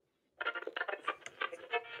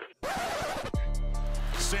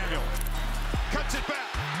Samuel cuts it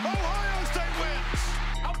back. Ohio State wins.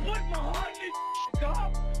 I put my heart in this,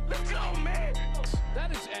 dog. Let's go, man.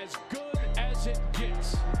 That is as good as it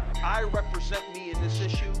gets. I represent me in this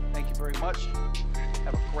issue. Thank you very much.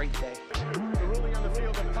 Have a great day. The ruling on the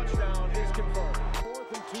field, the touchdown is confirmed.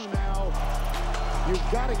 4th and 2 now.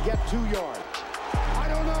 You've got to get 2 yards. I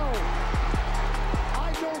don't know.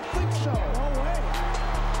 I don't think so. No way.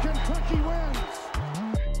 Kentucky wins.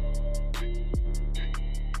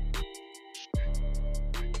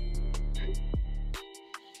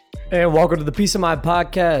 And welcome to the Peace of Mind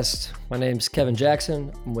podcast. My name's Kevin Jackson.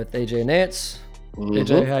 I'm with AJ Nance.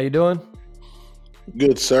 AJ, how you doing?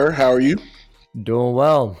 Good, sir. How are you? Doing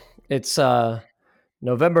well. It's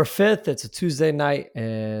November 5th. It's a Tuesday night,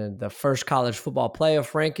 and the first college football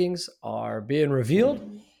playoff rankings are being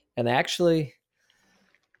revealed, and actually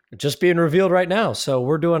just being revealed right now. So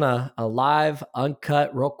we're doing a live,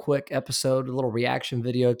 uncut, real quick episode, a little reaction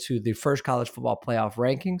video to the first college football playoff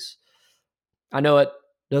rankings. I know it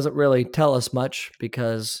doesn't really tell us much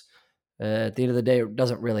because at the end of the day, it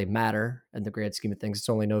doesn't really matter in the grand scheme of things. It's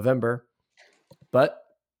only November, but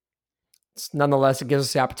nonetheless, it gives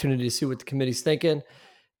us the opportunity to see what the committee's thinking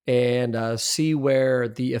and see where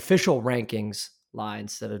the official rankings lie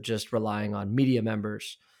instead of just relying on media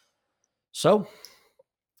members. So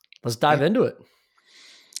let's dive into it.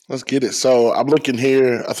 Let's get it. So I'm looking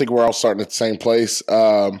here. I think we're all starting at the same place.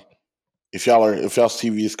 If y'all's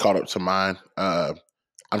TV is caught up to mine,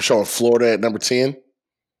 I'm showing Florida at number 10.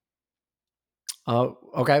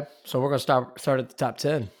 Okay. So we're going to start at the top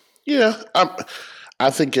 10. Yeah.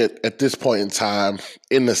 I think at this point in time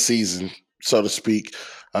in the season, so to speak,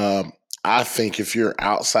 I think if you're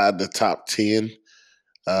outside the top 10,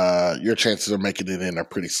 your chances of making it in are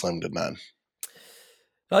pretty slim to none.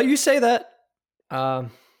 You say that.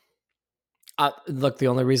 Look, the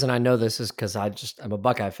only reason I know this is because I'm a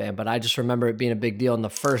Buckeye fan, but I just remember it being a big deal. In the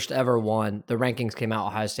first ever one, the rankings came out,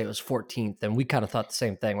 Ohio State was 14th, and we kind of thought the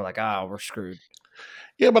same thing. We're like, we're screwed.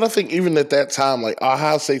 Yeah, but I think even at that time, like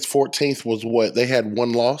Ohio State's 14th was what? They had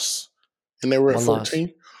one loss, and they were at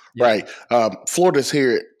 14? Yeah. Right. Florida's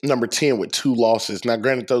here at number 10 with 2 losses. Now,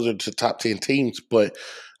 granted, those are the top 10 teams, but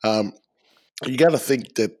you got to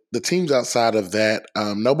think that the teams outside of that,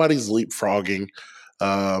 nobody's leapfrogging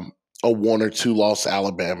a 1 or 2 loss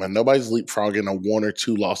Alabama. Nobody's leapfrogging a 1 or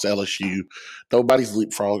 2 loss LSU. Nobody's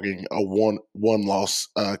leapfrogging a one loss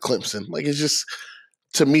Clemson. Like, it's just,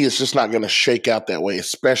 to me, it's just not going to shake out that way,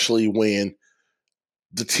 especially when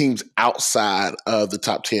the teams outside of the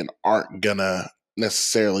top 10 aren't going to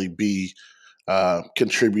necessarily be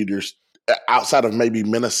contributors outside of maybe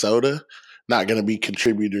Minnesota, not going to be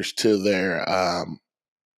contributors to their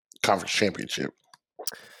conference championship.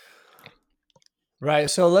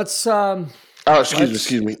 Right. So let's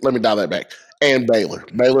excuse me. Let me dial that back. And Baylor.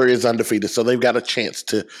 Baylor is undefeated, so they've got a chance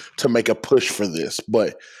to make a push for this.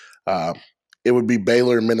 But it would be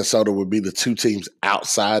Baylor and Minnesota would be the 2 teams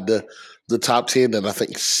outside the top 10 that I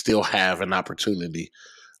think still have an opportunity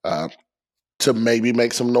to maybe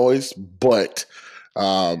make some noise. But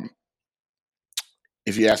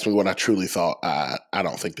if you ask me what I truly thought, I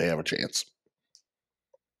don't think they have a chance.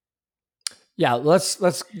 Yeah, let's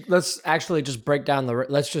actually just break down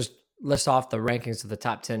let's just list off the rankings of the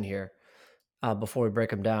top 10 here before we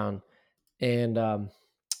break them down. And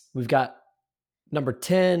we've got number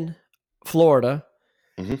 10, Florida,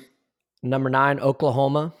 number 9,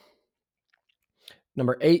 Oklahoma,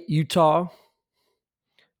 number 8, Utah,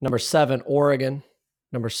 number 7, Oregon,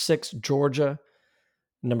 number 6, Georgia,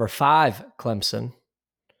 number 5, Clemson,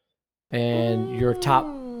 and your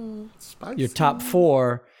top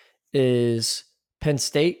 4 is Penn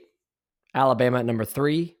State, Alabama at number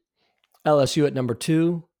 3, LSU at number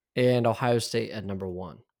 2, and Ohio State at number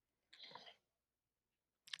 1.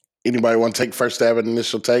 Anybody want to take first stab at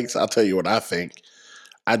initial takes? I'll tell you what I think.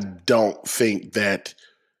 I don't think that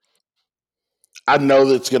 – I know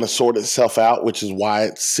that it's going to sort itself out, which is why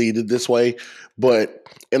it's seeded this way. But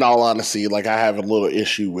in all honesty, like I have a little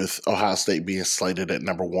issue with Ohio State being slated at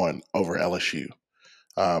number 1 over LSU.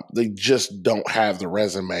 They just don't have the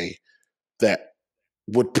resume that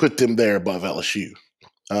would put them there above LSU.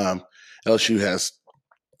 LSU has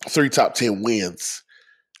 3 top 10 wins.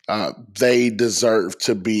 They deserve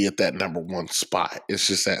to be at that number 1 spot. It's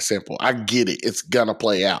just that simple. I get it. It's going to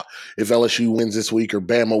play out. If LSU wins this week or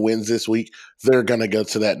Bama wins this week, they're going to go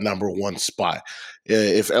to that number 1 spot.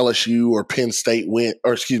 If LSU or Penn State win,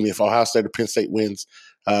 or excuse me, if Ohio State or Penn State wins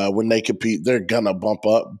when they compete, they're going to bump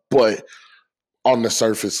up. But on the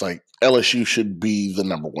surface, like LSU should be the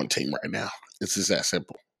number 1 team right now. It's just that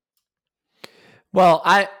simple. Well,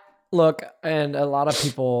 Look, and a lot of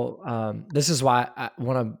people, this is why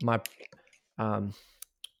one of my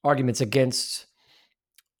arguments against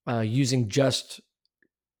using just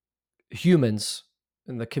humans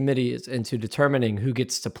in the committee is into determining who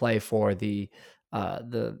gets to play for the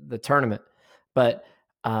tournament. But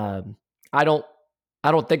I don't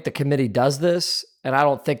think the committee does this, and I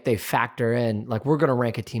don't think they factor in like we're going to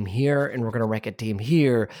rank a team here and we're going to rank a team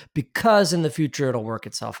here because in the future it'll work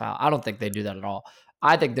itself out. I don't think they do that at all.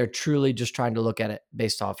 I think they're truly just trying to look at it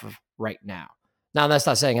based off of right now. Now, that's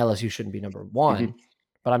not saying LSU shouldn't be number one,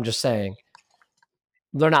 but I'm just saying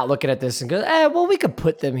they're not looking at this and go, well, we could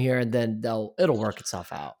put them here and then it'll work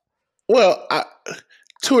itself out. Well,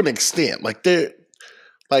 to an extent,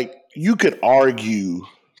 you could argue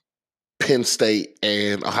Penn State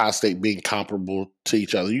and Ohio State being comparable to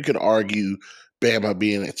each other. You could argue Bama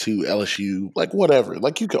being at 2, LSU, like whatever.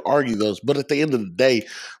 Like you could argue those, but at the end of the day,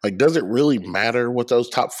 like does it really matter what those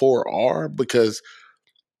top 4 are? Because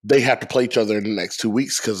they have to play each other in the next 2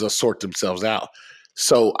 weeks because they'll sort themselves out.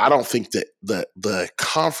 So I don't think that the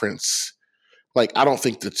conference, like I don't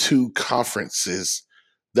think the 2 conferences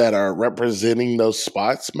that are representing those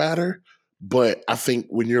spots matter. But I think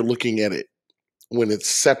when you're looking at it, when it's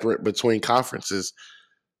separate between conferences,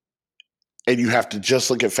 and you have to just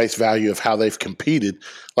look at face value of how they've competed,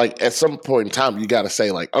 like at some point in time, you got to say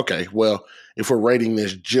like, okay, well, if we're rating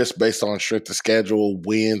this just based on strength of schedule,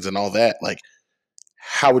 wins, and all that, like,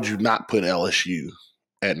 how would you not put LSU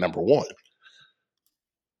at number 1?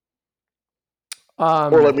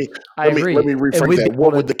 Or let me rephrase that.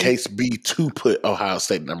 What would the case be to put Ohio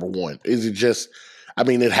State number 1? Is it just? I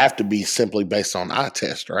mean, it'd have to be simply based on eye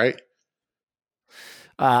test, right?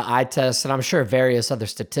 Eye test, and I'm sure various other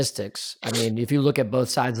statistics. I mean, if you look at both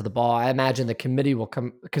sides of the ball, I imagine the committee will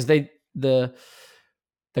come because the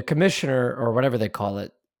commissioner or whatever they call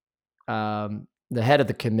it, the head of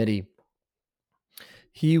the committee,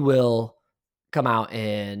 he will come out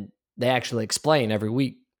and they actually explain every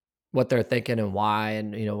week what they're thinking and why,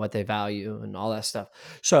 and what they value and all that stuff.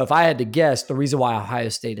 So if I had to guess, the reason why Ohio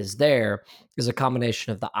State is there is a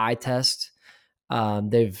combination of the eye test.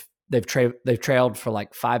 They've trailed for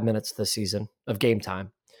like 5 minutes this season of game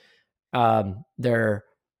time. The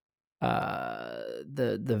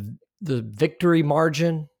victory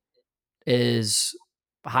margin is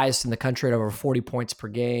highest in the country at over 40 points per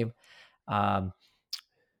game.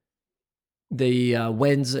 The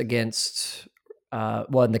wins against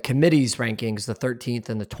in the committee's rankings, the 13th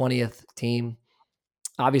and the 20th team,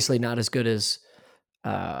 obviously not as good as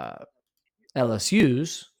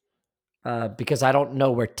LSU's. Because I don't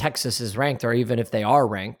know where Texas is ranked or even if they are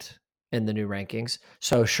ranked in the new rankings.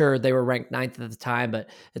 So sure, they were ranked 9th at the time, but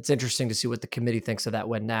it's interesting to see what the committee thinks of that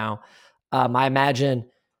win now. I imagine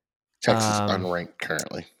Texas unranked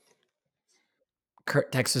currently.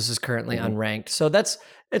 Texas is currently unranked. So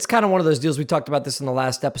it's kind of one of those deals. We talked about this in the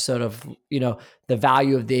last episode of, the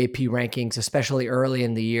value of the AP rankings, especially early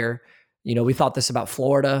in the year. We thought this about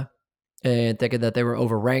Florida and thinking that they were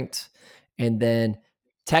overranked. And then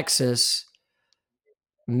Texas,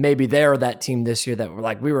 maybe they're that team this year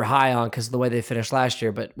that we were high on because of the way they finished last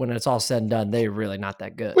year. But when it's all said and done, they're really not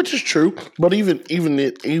that good. Which is true. But even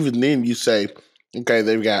then, you say, okay,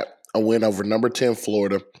 they've got a win over number 10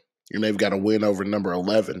 Florida, and they've got a win over number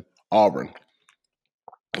 11 Auburn.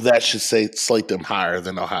 That should slate them higher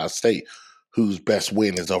than Ohio State, whose best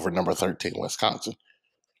win is over number 13 Wisconsin.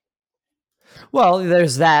 Well,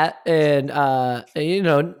 there's that, and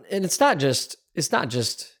and it's not just.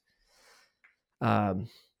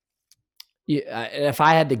 If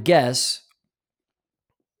I had to guess,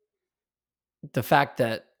 the fact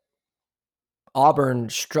that Auburn,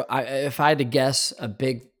 if I had to guess, a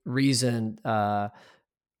big reason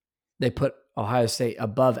they put Ohio State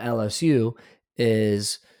above LSU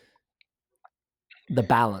is the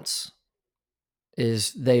balance.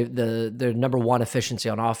 Is their number 1 efficiency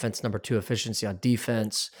on offense, number 2 efficiency on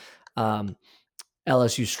defense.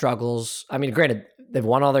 LSU struggles. I mean, granted, they've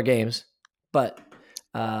won all their games, but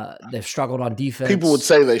they've struggled on defense. People would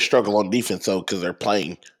say they struggle on defense, though, because they're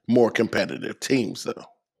playing more competitive teams, though.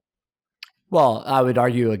 Well, I would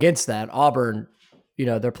argue against that. Auburn,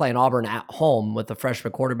 they're playing Auburn at home with a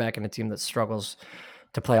freshman quarterback and a team that struggles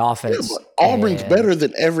to plplay offense. Yeah, but Auburn's better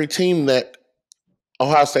than every team that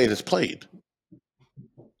Ohio State has played.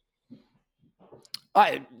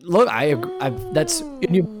 I that's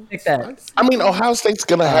you think that. I mean, Ohio State's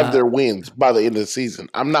going to have their wins by the end of the season.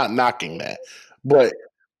 I'm not knocking that, but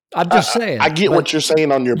I'm just saying. I get what you're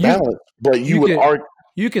saying on your balance, but you would argue.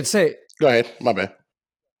 You could say. Go ahead. My bad.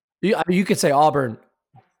 You could say Auburn.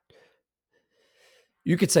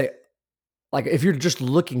 You could say, if you're just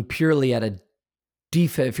looking purely at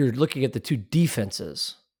if you're looking at the two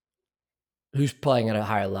defenses, who's playing at a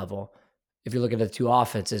higher level? If you're looking at the two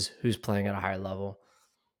offenses, who's playing at a higher level?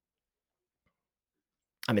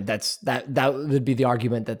 I mean, that would be the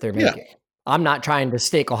argument that they're making. Yeah. I'm not trying to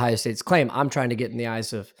stake Ohio State's claim. I'm trying to get in the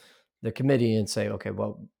eyes of the committee and say, okay,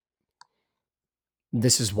 well,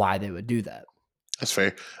 this is why they would do that. That's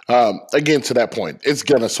fair. Again, to that point, it's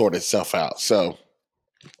going to sort itself out. So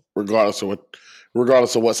regardless of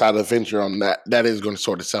what side of the fence you're on, that is going to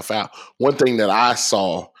sort itself out. One thing that I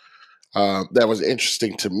saw that was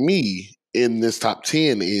interesting to me in this top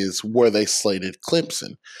 10 is where they slated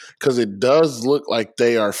Clemson, because it does look like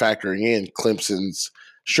they are factoring in Clemson's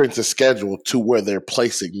strength of schedule to where they're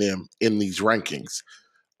placing them in these rankings.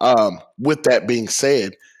 With that being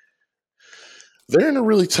said, they're in a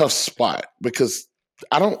really tough spot because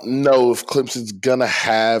I don't know if Clemson's going to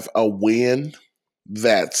have a win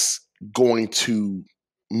that's going to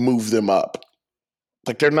move them up.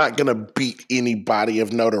 Like, they're not going to beat anybody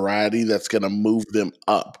of notoriety that's going to move them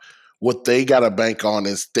up. What they got to bank on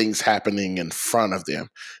is things happening in front of them.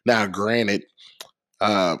 Now, granted,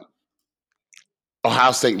 Ohio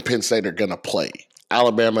State and Penn State are going to play.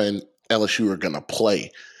 Alabama and LSU are going to play.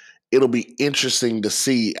 It'll be interesting to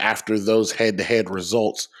see after those head-to-head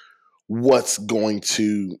results what's going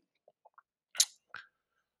to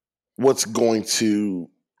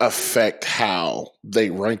affect how they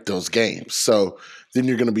rank those games. So then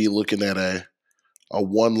you're going to be looking at a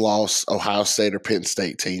one-loss Ohio State or Penn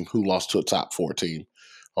State team who lost to a top 4 team,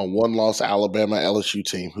 a one-loss Alabama LSU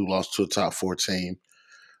team who lost to a top 4 team,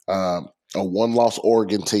 a one-loss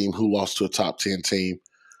Oregon team who lost to a top 10 team,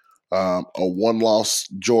 a one-loss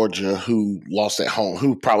Georgia who lost at home,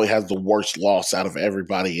 who probably has the worst loss out of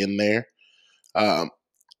everybody in there,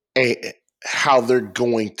 and how they're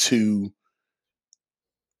going to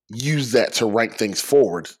use that to rank things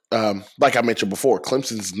forward. Like I mentioned before,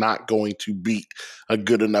 Clemson's not going to beat a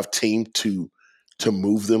good enough team to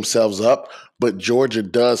move themselves up, but Georgia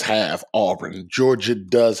does have Auburn. Georgia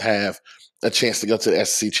does have a chance to go to the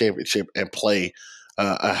SEC championship and play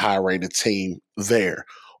a high-rated team there.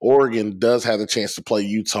 Oregon does have the chance to play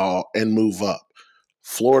Utah and move up.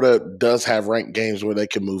 Florida does have ranked games where they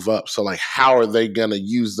can move up. So, like, how are they going to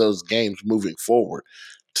use those games moving forward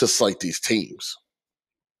to slate these teams?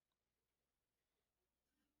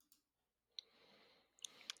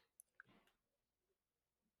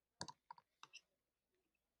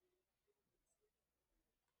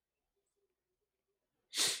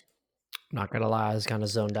 Not going to lie, I was kind of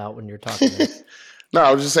zoned out when you're talking. No,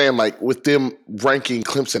 I was just saying, like, with them ranking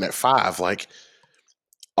Clemson at 5, like,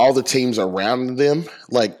 all the teams around them,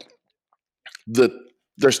 like,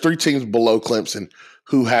 there's 3 teams below Clemson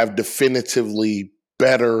who have definitively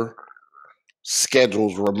better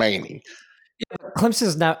schedules remaining. Yeah,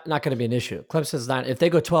 Clemson's not going to be an issue. Clemson's not. If they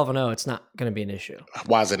go 12-0, it's not going to be an issue.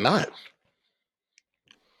 Why is it not?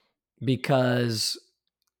 Because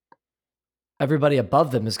everybody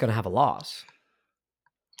above them is going to have a loss.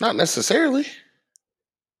 Not necessarily.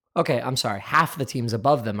 Okay, I'm sorry. Half the teams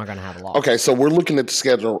above them are going to have a loss. Okay, so we're looking at the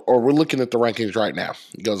schedule, or we're looking at the rankings right now.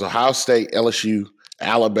 It goes Ohio State, LSU,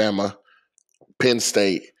 Alabama, Penn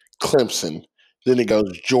State, Clemson. Then it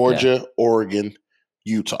goes Georgia, Oregon,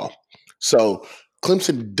 Utah. So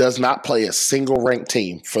Clemson does not play a single ranked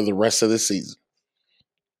team for the rest of the season.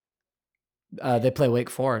 They play Wake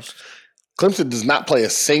Forest. Clemson does not play a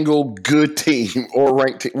single good team or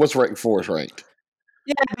ranked team. What's Wake Forest ranked?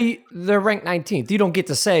 Yeah, they're ranked 19th. You don't get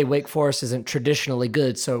to say Wake Forest isn't traditionally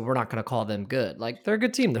good, so we're not going to call them good. Like, they're a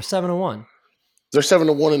good team. They're 7-1. They're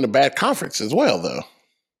 7-1 in the bad conference as well, though.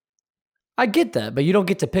 I get that, but you don't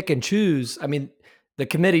get to pick and choose. I mean, the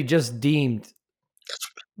committee just deemed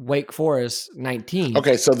Wake Forest 19.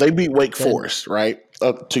 Okay, so they beat Wake Forest, right?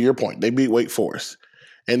 To your point, they beat Wake Forest.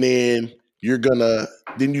 And then you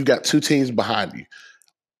got 2 teams behind you.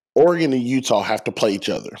 Oregon and Utah have to play each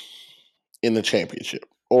other in the championship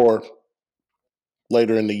or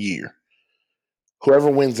later in the year. Whoever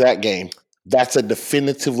wins that game, that's a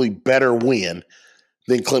definitively better win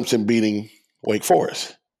than Clemson beating Wake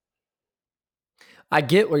Forest. I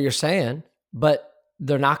get what you're saying, but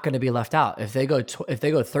they're not going to be left out. If they go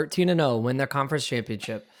 13-0, win their conference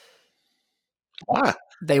championship, why?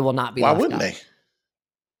 They will not be left out. Why wouldn't they?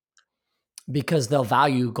 Because they'll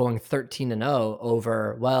value going 13-0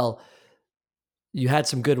 over, well, you had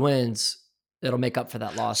some good wins. It'll make up for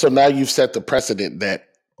that loss. So now you've set the precedent that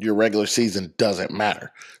your regular season doesn't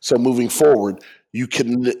matter. So moving forward, you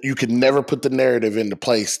can never put the narrative into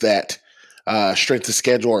place that strength of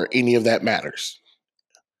schedule or any of that matters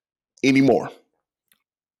anymore.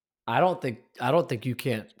 I don't think you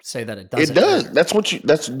can't say that it doesn't. It does. hurt.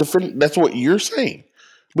 That's what you're saying.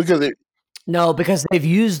 Because No, because they've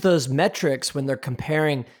used those metrics when they're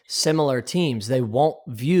comparing similar teams. They won't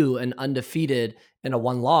view an undefeated and a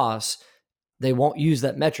one loss. They won't use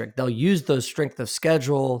that metric. They'll use those strength of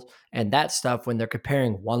schedule and that stuff when they're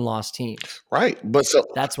comparing one loss teams. right. But so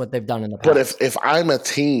That's what they've done in the past. but if I'm a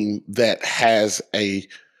team that has a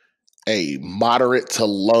moderate to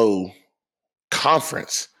low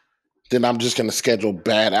conference, then I'm just going to schedule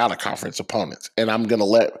bad out of conference opponents, and I'm going to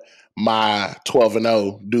let my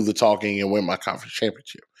 12-0 do the talking and win my conference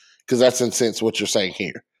championship, because that's in a sense what you're saying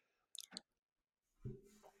here.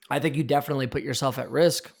 I think you definitely put yourself at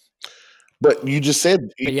risk. But you just said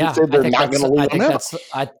they're not going to leave them out.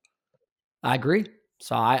 I agree.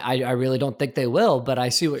 So I really don't think they will. But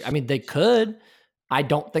they could. I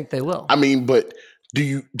don't think they will. I mean, but do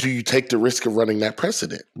you take the risk of running that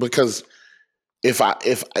precedent? Because if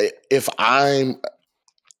I'm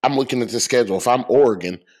looking at the schedule, if I'm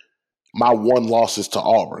Oregon, my one loss is to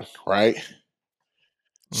Auburn, right?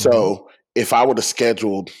 Mm-hmm. So if I would have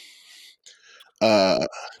scheduled,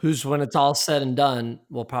 who's, when it's all said and done,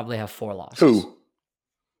 will probably have 4 losses. Who?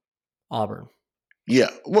 Auburn. Yeah,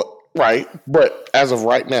 well, right. But as of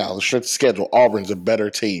right now, the strength of schedule, Auburn's a better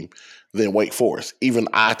team than Wake Forest. Even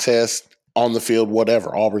eye test, on the field,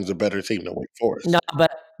 whatever, Auburn's a better team than Wake Forest. No,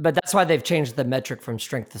 but that's why they've changed the metric from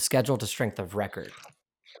strength of schedule to strength of record.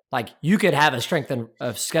 Like, you could have a strength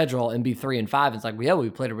of schedule and be 3-5. It's like, yeah, we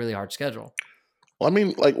played a really hard schedule. Well, I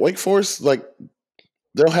mean, like Wake Forest, like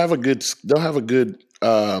they'll have a good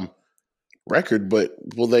record, but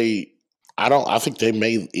will they? I think they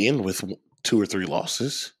may end with 2 or 3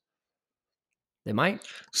 losses. They might.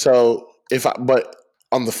 So but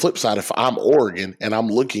on the flip side, if I'm Oregon and I'm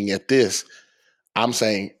looking at this, I'm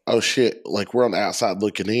saying, oh shit, like we're on the outside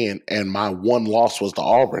looking in, and my one loss was to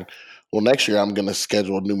Auburn. Well, next year I'm going to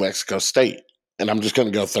schedule New Mexico State, and I'm just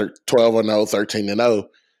going to go 12-0, 13-0,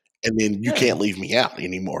 and then you can't leave me out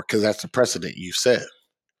anymore because that's the precedent you set.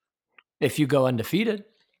 If you go undefeated.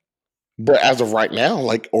 But as of right now,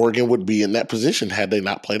 like Oregon would be in that position had they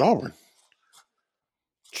not played Auburn.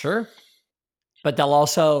 Sure. But they'll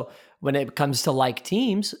also, when it comes to like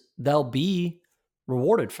teams, they'll be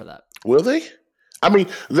rewarded for that. Will they? I mean,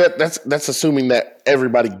 that's assuming that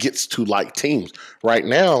everybody gets to like teams. Right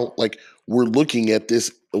now, like we're looking at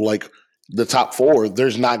this, like the top 4,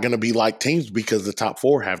 there's not going to be like teams because the top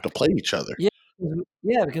 4 have to play each other.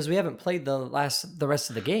 Yeah, because we haven't played the rest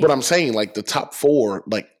of the game. But I'm saying like the top 4,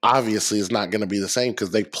 like obviously is not going to be the same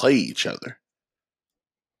because they play each other.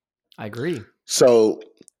 I agree. So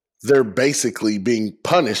they're basically being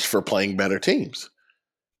punished for playing better teams.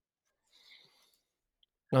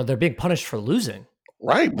 No, they're being punished for losing.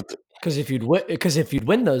 Right. Because if you'd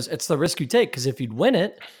win those, it's the risk you take. Because if you'd win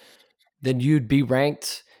it, then you'd be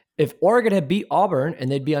ranked. If Oregon had beat Auburn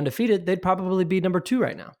and they'd be undefeated, they'd probably be number 2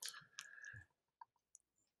 right now.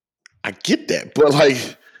 I get that, but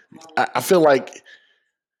like, I feel like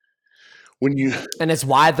when you, and it's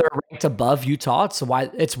why they're ranked above Utah. It's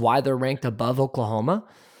why they're ranked above Oklahoma.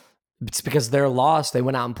 It's because they're lost. They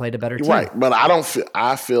went out and played a better team. Right, but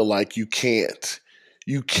I feel like you cannot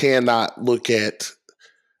look at,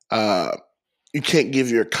 you can't give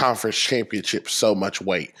your conference championship so much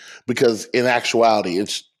weight because in actuality,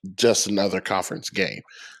 it's just another conference game.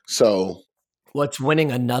 So what's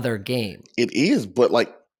winning another game? It is, but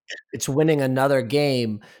like, it's winning another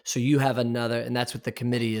game, so you have another, and that's what the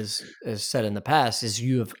committee has said in the past, is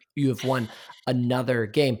you have won another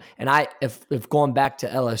game. And if going back to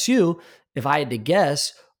LSU, if I had to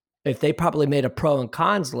guess, if they probably made a pro and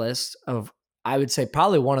cons list of, I would say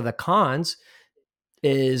probably one of the cons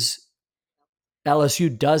is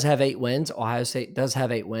LSU does have 8 wins. Ohio State does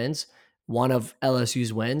have 8 wins. One of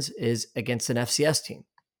LSU's wins is against an FCS team.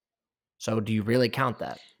 So do you really count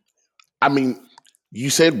that? I mean, you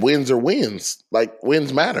said wins are wins. Like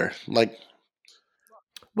wins matter. Like,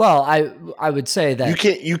 well, I would say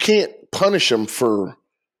that you can't punish them for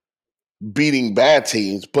beating bad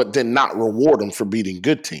teams, but then not reward them for beating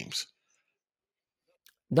good teams.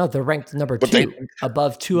 No, they're ranked number 2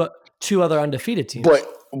 above two other undefeated teams.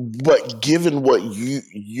 But given what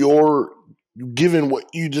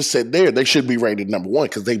you just said there, they should be rated number 1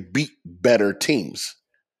 because they beat better teams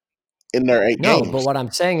in their 8 games. No, but what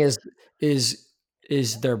I'm saying is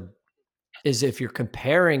if you're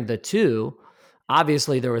comparing the two,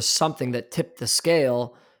 obviously there was something that tipped the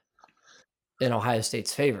scale in Ohio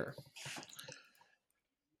State's favor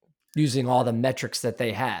using all the metrics that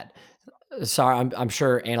they had. So I'm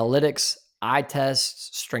sure analytics, eye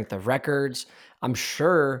tests, strength of records. I'm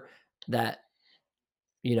sure that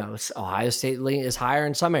Ohio State is higher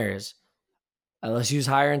in some areas. LSU's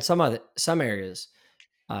higher in some areas.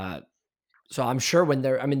 So I'm sure when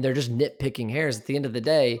they're just nitpicking hairs at the end of the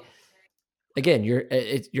day. Again,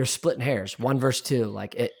 you're splitting hairs, 1 versus 2.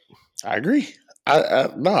 Like it. I agree.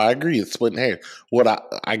 I agree. It's splitting hairs. What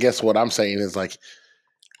I guess what I'm saying is like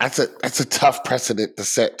that's a tough precedent to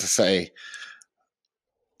set to say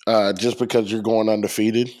just because you're going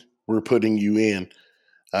undefeated, we're putting you in,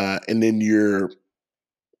 and then you're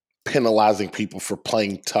penalizing people for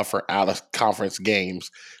playing tougher out of conference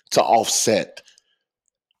games to offset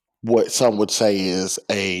what some would say is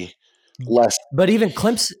a less. But even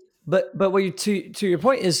Clemson, but what you to your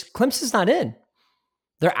point is Clemson's not in.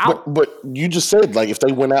 They're out. But you just said like if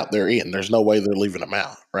they went out, they're in. There's no way they're leaving them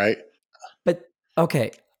out, right? But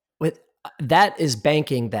okay, with that is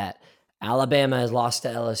banking that Alabama has lost to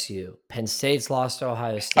LSU, Penn State's lost to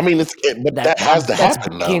Ohio State. I mean, that has to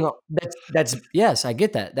happen though. That's yes, I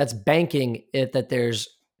get that. That's banking it that there's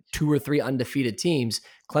 2 or 3 undefeated teams.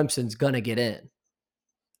 Clemson's gonna get in.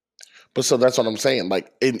 But so that's what I'm saying.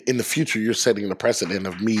 Like in the future, you're setting the precedent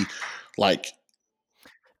of me, like.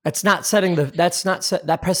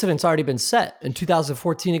 That precedent's already been set in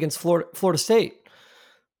 2014 against Florida State.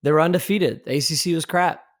 They were undefeated. The ACC was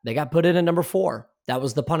crap. They got put in at number 4. That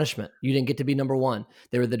was the punishment. You didn't get to be number 1.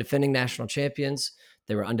 They were the defending national champions.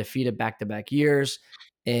 They were undefeated back-to-back years,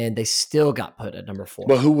 and they still got put at number 4.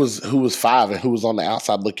 But who was 5 and who was on the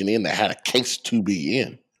outside looking in that had a case to be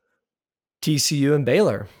in? TCU and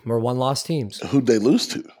Baylor were 1-loss teams. Who'd they lose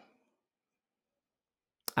to?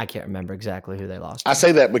 I can't remember exactly who they lost to. I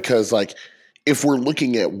say that because, like, if we're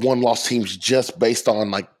looking at 1-loss teams just based on,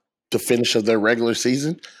 like, the finish of their regular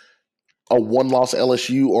season, a 1-loss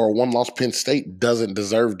LSU or a 1-loss Penn State doesn't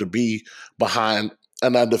deserve to be behind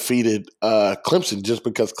an undefeated Clemson just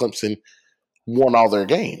because Clemson won all their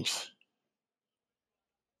games.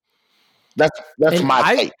 That's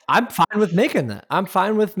my take. I'm fine with making that.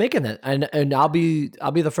 And I'll be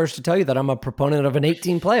the first to tell you that I'm a proponent of an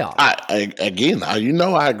 18 playoff. I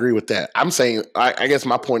agree with that. I'm saying I guess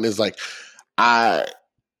my point is like I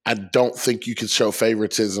don't think you can show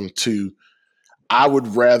favoritism to. I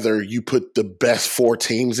would rather you put the best 4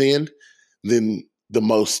 teams in than the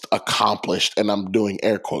most accomplished, and I'm doing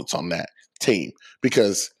air quotes on that team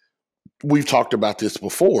because we've talked about this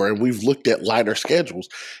before and we've looked at lighter schedules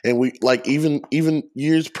and we like even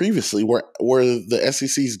years previously where the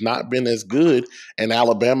SEC's not been as good and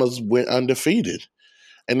Alabama's went undefeated.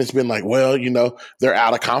 And it's been like, well, their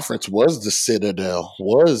out of conference was the Citadel,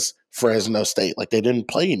 was Fresno State. Like they didn't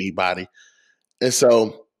play anybody. And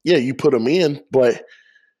so, yeah, you put them in, but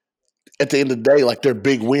at the end of the day, like their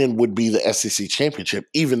big win would be the SEC championship.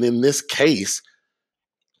 Even in this case,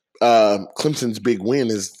 Clemson's big win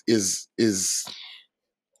is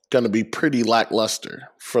going to be pretty lackluster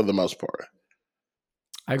for the most part.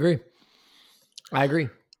 I agree.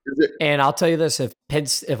 And I'll tell you this: if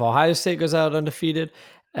Ohio State goes out undefeated,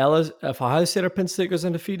 if Ohio State or Penn State goes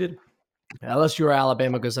undefeated, LSU or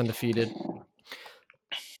Alabama goes undefeated,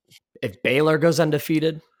 if Baylor goes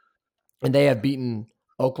undefeated, and they have beaten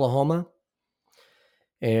Oklahoma,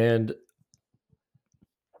 and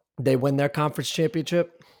they win their conference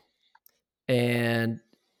championship. And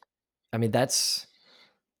that's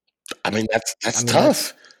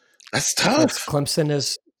tough. That's tough.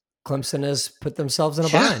 Clemson has put themselves in a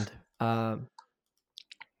bind.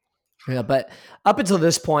 But up until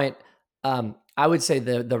this point, I would say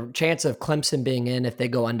the chance of Clemson being in if they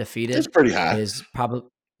go undefeated is pretty high. Is probably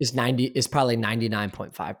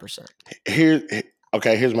 99.5%.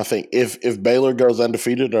 Here's my thing. If Baylor goes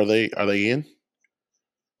undefeated, are they in?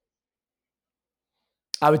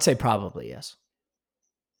 I would say probably yes.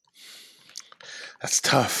 That's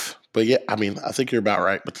tough. But yeah, I think you're about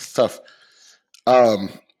right, but it's tough.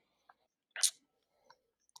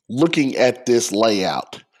 Looking at this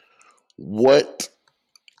layout, can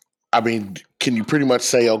you pretty much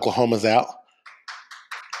say Oklahoma's out?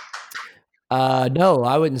 No,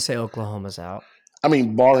 I wouldn't say Oklahoma's out.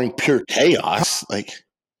 Barring pure chaos,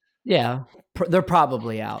 yeah, they're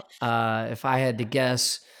probably out. If I had to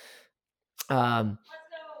guess,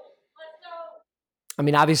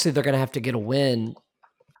 obviously they're going to have to get a win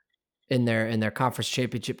in their conference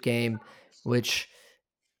championship game, which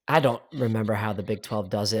I don't remember how the Big 12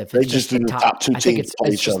 does it. If they just do the top 2 teams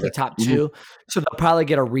play each other. The top 2, so they'll probably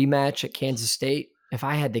get a rematch at Kansas State. If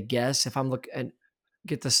I had to guess, if I'm looking and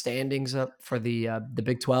get the standings up for the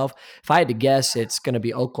Big 12, if I had to guess, it's going to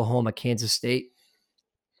be Oklahoma, Kansas State.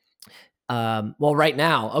 Right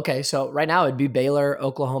now it'd be Baylor,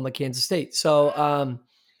 Oklahoma, Kansas State. So,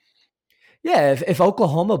 Yeah, if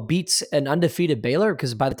Oklahoma beats an undefeated Baylor,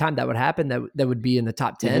 because by the time that would happen, that would be in the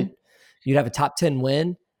top 10. Mm-hmm. You'd have a top 10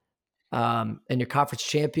 win, and your conference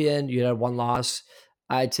champion. You'd have one loss.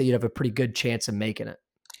 I'd say you'd have a pretty good chance of making it.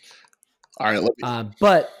 All right.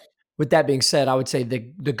 But with that being said, I would say the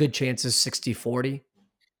good chance is 60-40.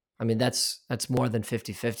 I mean, that's more than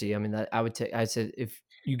 50-50. I mean, I said if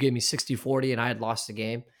you gave me 60-40 and I had lost the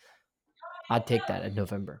game, I'd take that in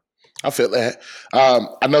November. I feel that.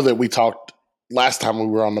 I know that we talked last time we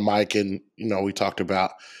were on the mic, and we talked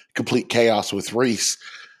about complete chaos with Reese.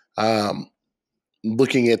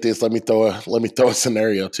 Looking at this, let me throw a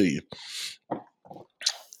scenario to you.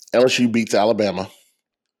 LSU beats Alabama,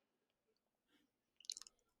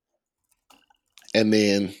 and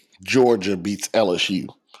then Georgia beats LSU,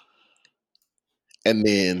 and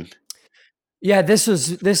then this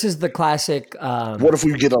is the classic. What if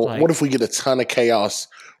we get a ton of chaos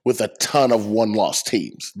with a ton of one-loss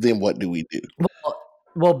teams? Then what do we do?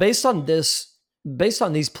 Well, based on these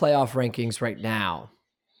playoff rankings right now,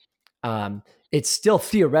 it's still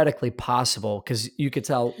theoretically possible because you could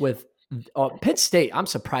tell with Penn State. I'm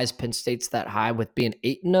surprised Penn State's that high with being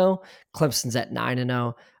 8-0. Clemson's at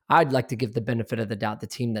 9-0. I'd like to give the benefit of the doubt the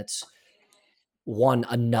team that's won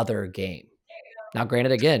another game. Now,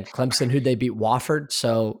 granted, again, Clemson, who they beat Wofford,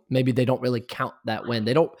 so maybe they don't really count that win.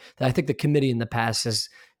 They don't. I think the committee in the past has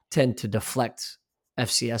tend to deflect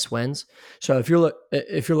FCS wins. So if you're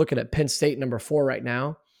looking at Penn State number 4 right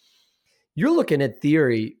now, you're looking at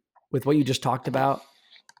theory with what you just talked about.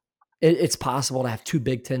 It's possible to have 2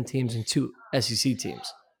 Big Ten teams and 2 SEC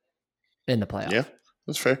teams in the playoff. Yeah,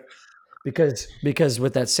 that's fair. Because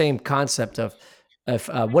with that same concept of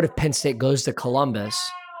what if Penn State goes to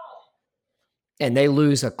Columbus and they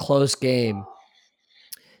lose a close game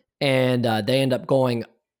and they end up going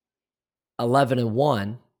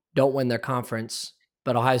 11-1, don't win their conference,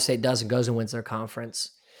 but Ohio State does and goes and wins their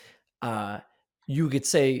conference. You could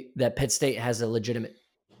say that Penn State has a legitimate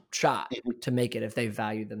shot to make it if they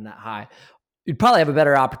value them that high. You'd probably have a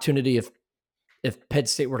better opportunity if Penn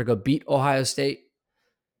State were to go beat Ohio State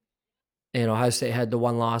and Ohio State had the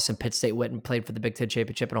one loss and Penn State went and played for the Big Ten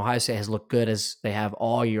championship, and Ohio State has looked good as they have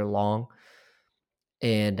all year long.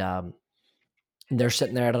 And they're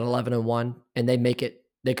sitting there at an 11-1, and they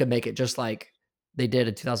could make it just like they did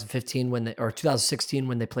in 2015 or 2016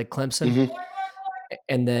 when they played Clemson. Mm-hmm.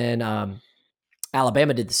 And then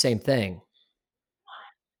Alabama did the same thing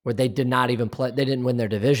where they did not even play. They didn't win their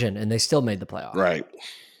division and they still made the playoff. Right.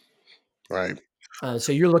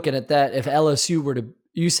 So you're looking at that. If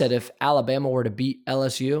if Alabama were to beat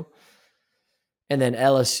LSU and then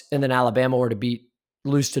Alabama were to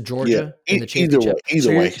lose to Georgia in the championship.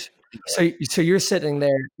 Either way. So you're sitting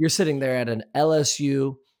there at an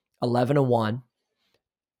LSU 11-1,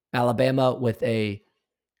 Alabama with a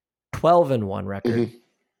 12-1 record. Mm-hmm.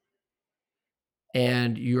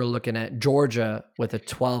 And you're looking at Georgia with a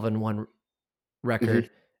 12-1 record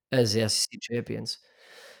as the SEC champions.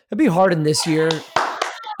 It'd be hard in this year.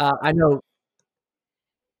 I know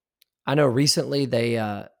recently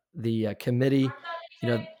the committee,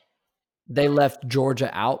 they left Georgia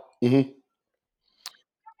out. Mm-hmm.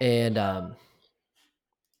 And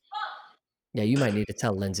you might need to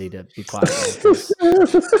tell Lindsay to be quiet.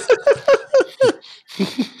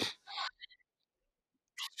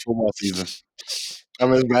 Football season.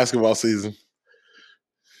 It's basketball season.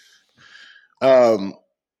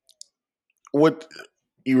 What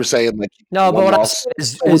you were saying, like no, but what I'm saying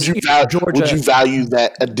is would you value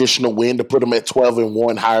that additional win to put them at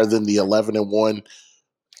 12-1 higher than the 11-1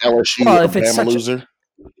 LSU Alabama loser?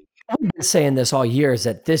 I've been saying this all year is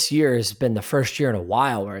that this year has been the first year in a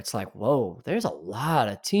while where it's like, whoa, there's a lot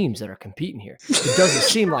of teams that are competing here. It doesn't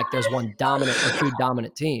seem like there's one dominant or 2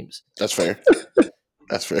 dominant teams. That's fair.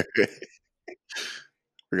 That's fair.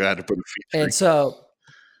 We're gonna have to put a feature.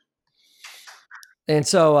 And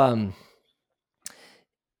so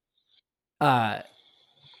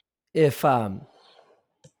if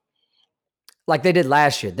like they did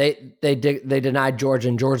last year, they denied Georgia,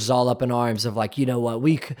 and Georgia's all up in arms of like, we've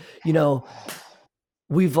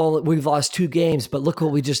lost 2 games, but look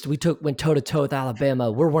what we went toe to toe with Alabama.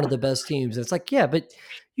 We're one of the best teams. And it's like, yeah, but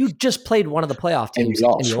you just played one of the playoff teams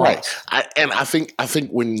and you lost. I think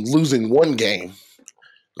when losing 1 game,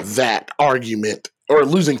 that argument, or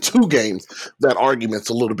losing 2 games, that argument's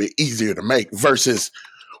a little bit easier to make versus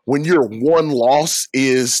when your 1 loss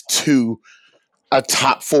is to a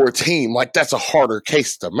top 4 team. Like, that's a harder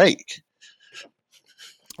case to make.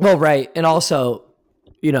 Well, right. And also,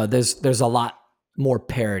 there's a lot more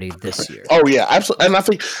parity this year. Oh yeah, absolutely. And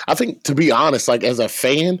I think to be honest, like as a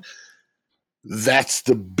fan, that's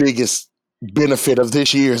the biggest benefit of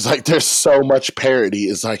this year is like there's so much parity.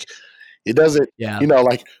 It's like it doesn't,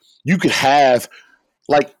 like you could have,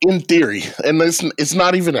 like in theory, and it's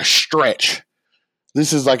not even a stretch.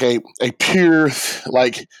 This is like a pure,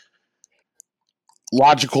 like,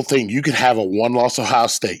 logical thing. You could have a 1-loss Ohio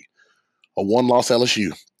State, a 1-loss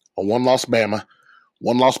LSU, a 1-loss Bama,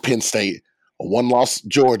 1-loss Penn State, a 1-loss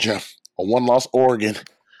Georgia, a 1-loss Oregon,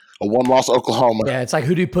 a 1-loss Oklahoma. Yeah, it's like,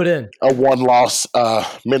 who do you put in? A 1-loss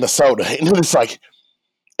Minnesota. And then it's like,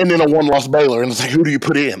 and then a 1-loss Baylor. And it's like, who do you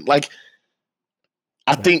put in? Like,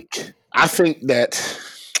 I think that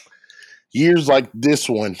years like this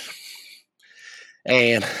one,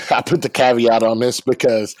 and I put the caveat on this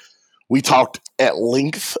because we talked at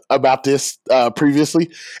length about this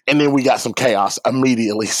previously, and then we got some chaos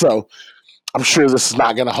immediately. So I'm sure this is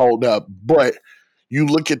not going to hold up. But you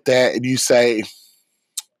look at that and you say,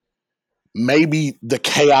 maybe the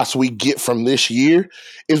chaos we get from this year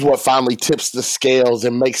is what finally tips the scales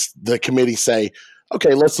and makes the committee say,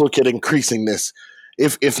 okay, let's look at increasing this.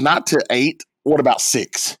 If not to 8, what about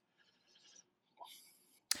 6?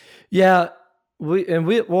 Yeah.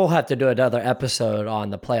 We'll have to do another episode on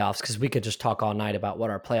the playoffs because we could just talk all night about what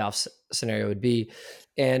our playoff scenario would be.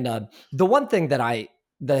 And the one thing that I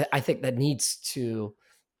think that needs to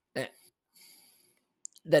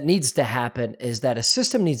happen is that a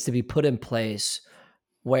system needs to be put in place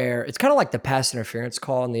where it's kind of like the pass interference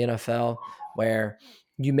call in the NFL, where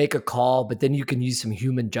you make a call, but then you can use some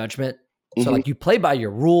human judgment. So like you play by your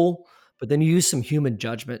rule, but then you use some human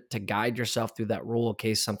judgment to guide yourself through that rule in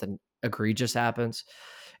case something egregious happens.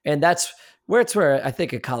 And that's where I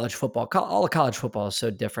think all of college football is so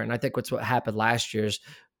different. And I think what happened last year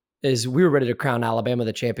is we were ready to crown Alabama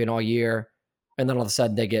the champion all year. And then all of a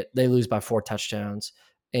sudden they lose by 4 touchdowns.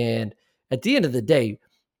 And at the end of the day,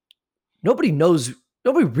 nobody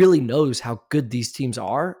really knows how good these teams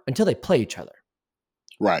are until they play each other.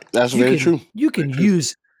 Right. That's very true. You can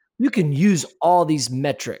use all these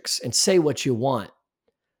metrics and say what you want.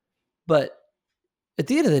 But at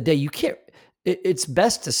the end of the day, you can't. It's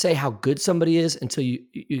best to say how good somebody is until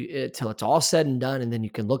until it's all said and done, and then you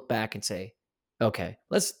can look back and say, "Okay,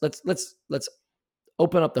 let's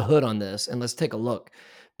open up the hood on this and let's take a look."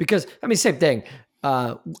 Because I mean, same thing.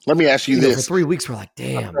 Let me ask you this: for 3 weeks, we're like,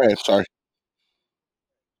 "Damn." Sorry.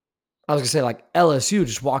 I was gonna say, like, LSU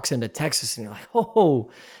just walks into Texas, and you're like, "Oh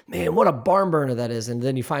man, what a barn burner that is!" And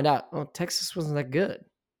then you find out, oh, Texas wasn't that good.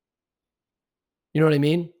 You know what I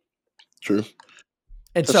mean? True.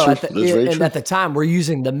 And That's so true. at the time we're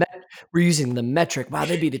using the metric. Wow,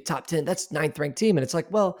 they beat a top 10. That's 9th ranked team. And it's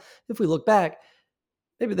like, well, if we look back,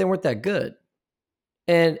 maybe they weren't that good.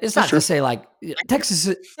 And it's not to say like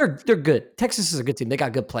Texas, they're good. Texas is a good team. They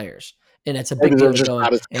got good players. And it's a big deal to go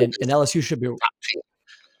in. And LSU should be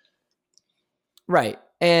right.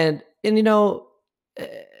 And and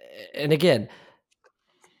again,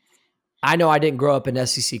 I know I didn't grow up in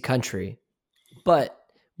SEC country, but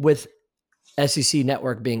with SEC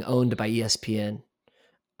network being owned by ESPN,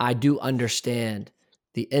 I do understand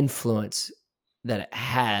the influence that it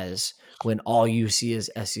has when all you see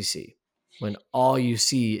is SEC, when all you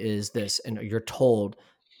see is this, and you're told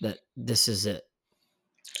that this is it.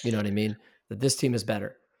 You know what I mean? That this team is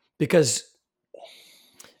better because,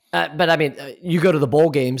 but I mean, you go to the bowl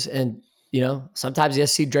games and, sometimes the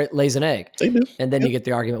SEC lays an egg. They do. And then you get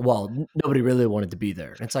the argument, well, nobody really wanted to be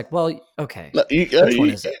there. And it's like, well, okay. Which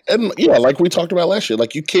one is it? And like we talked about last year,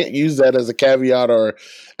 like you can't use that as a caveat or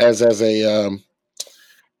as a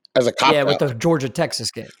cop-out. Yeah, with the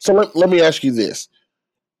Georgia-Texas game. So let me ask you this.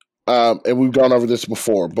 And we've gone over this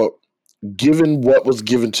before, but given what was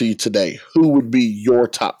given to you today, who would be your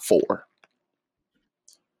top 4?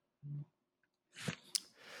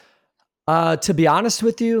 To be honest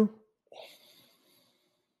with you,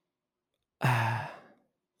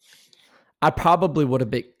 I probably would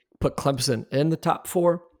have put Clemson in the top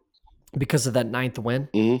 4 because of that 9th win.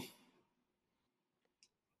 Mm-hmm.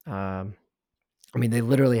 I mean, they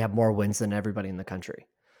literally have more wins than everybody in the country.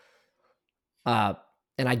 And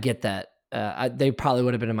I get that. They probably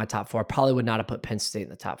would have been in my top 4. I probably would not have put Penn State in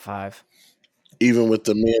the top 5. Even with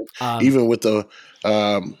the men, even with the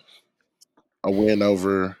a win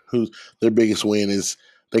over their biggest win is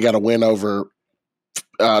they got a win over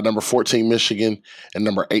number 14 Michigan and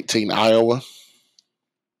number 18 Iowa.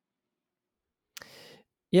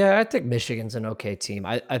 Yeah, I think Michigan's an okay team.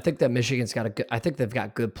 I think that Michigan's I think they've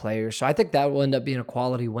got good players. So I think that will end up being a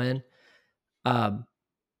quality win. I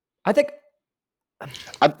think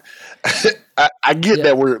I get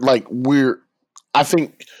that I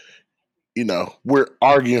think we're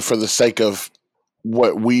arguing for the sake of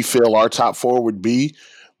what we feel our top 4 would be,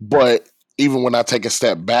 but even when I take a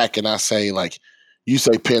step back and I say, like, you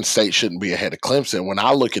say Penn State shouldn't be ahead of Clemson. When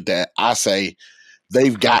I look at that, I say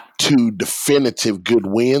they've got 2 definitive good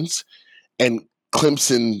wins, and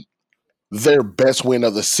Clemson, their best win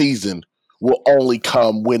of the season will only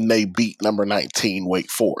come when they beat number 19 Wake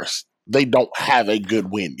Forest. They don't have a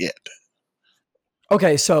good win yet.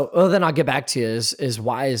 Okay, so then I'll get back to you. Is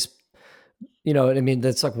why is, you know what I mean?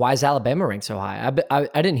 That's like, why is Alabama ranked so high?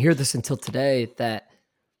 I didn't hear this until today that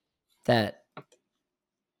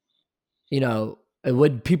you know,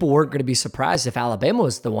 people weren't going to be surprised if Alabama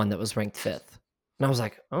was the one that was ranked 5th. And I was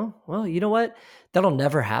like, oh, well, you know what? That'll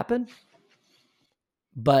never happen.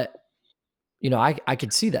 But, you know, I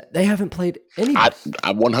could see that. They haven't played anybody.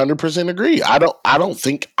 I 100% agree. I don't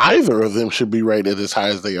think either of them should be rated as high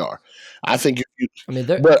as they are. I think if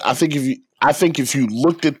you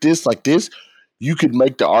looked at this like this, you could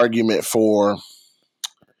make the argument for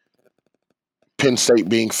Penn State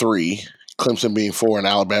being 3, Clemson being 4, and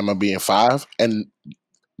Alabama being 5, and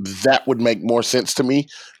that would make more sense to me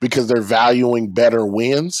because they're valuing better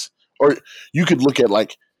wins. Or you could look at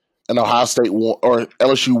like an Ohio State 1 or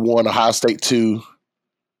LSU 1, Ohio State 2,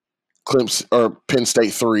 Clemson or Penn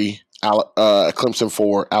State 3, Clemson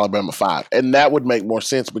 4, Alabama 5, and that would make more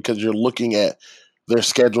sense because you're looking at their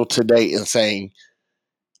schedule today and saying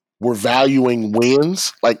we're valuing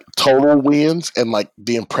wins, like total wins and like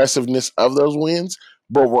the impressiveness of those wins,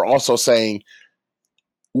 but we're also saying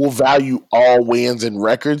we'll value all wins and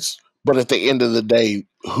records, but at the end of the day,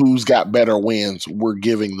 who's got better wins, we're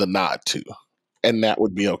giving the nod to, and that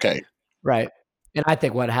would be okay. Right. And I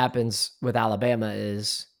think what happens with Alabama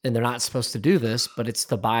is, and they're not supposed to do this, but it's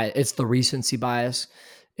the recency bias.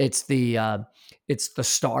 It's the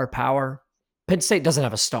star power. Penn State doesn't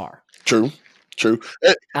have a star. True.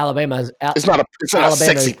 Alabama it's not a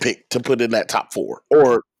sexy pick to put in that top 4.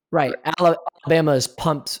 Or right. Alabama is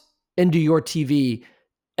pumped into your TV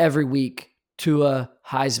every week. Tua,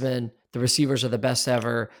 Heisman, the receivers are the best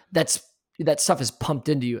ever. That stuff is pumped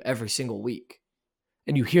into you every single week.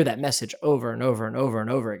 And you hear that message over and over and over and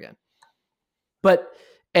over again. But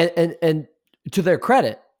and to their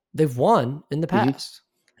credit, they've won in the past.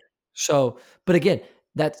 Mm-hmm. So, but again,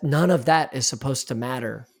 none of that is supposed to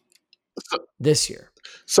matter this year.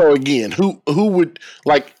 So again, who would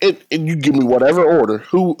like it? And you give me whatever order.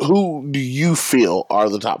 Who do you feel are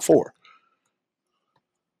the top 4?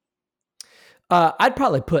 I'd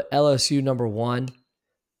probably put LSU number 1.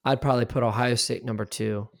 I'd probably put Ohio State number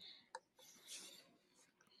 2.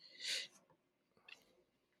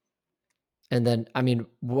 And then, I mean,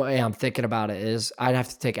 the way I'm thinking about it is I'd have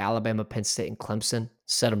to take Alabama, Penn State, and Clemson,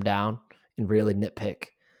 set them down, and really nitpick.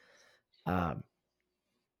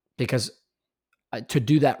 Because to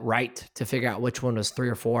do that right, to figure out which one was 3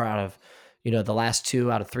 or 4 out of, you know, the last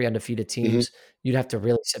 2 out of 3 undefeated teams, mm-hmm. You'd have to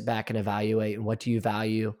really sit back and evaluate and what do you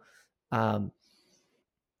value. And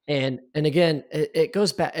again, it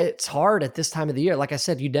goes back. It's hard at this time of the year. Like I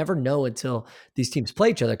said, you never know until these teams play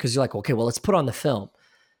each other because you're like, okay, well, let's put on the film.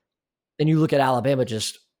 And you look at Alabama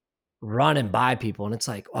just running by people, and it's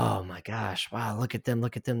like, oh my gosh, wow, look at them.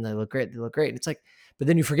 They look great. And it's like, but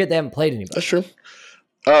then you forget they haven't played anybody. That's true.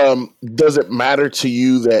 Does it matter to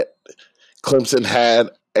you that Clemson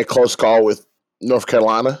had a close call with North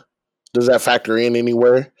Carolina? Does that factor in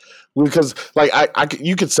anywhere? Because like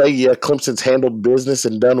you could say, yeah, Clemson's handled business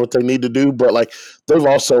and done what they need to do, but like they've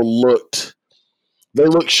also looked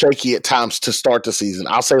shaky at times to start the season.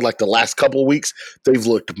 I'll say like the last couple of weeks, they've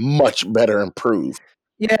looked much better improved.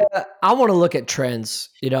 Yeah, I want to look at trends.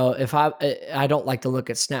 You know, if I don't like to look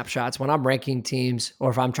at snapshots when I'm ranking teams or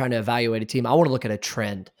if I'm trying to evaluate a team. I want to look at a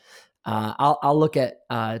trend. I'll look at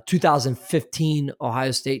 2015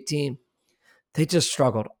 Ohio State team. They just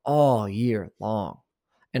struggled all year long.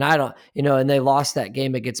 And I don't, you know, and they lost that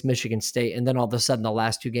game against Michigan State. And then all of a sudden, the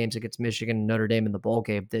last 2 games against Michigan and Notre Dame in the bowl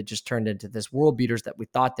game, that just turned into this world beaters that we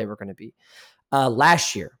thought they were going to be.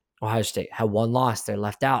 Last year, Ohio State had 1 loss. They're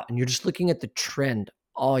left out. And you're just looking at the trend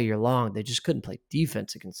all year long. They just couldn't play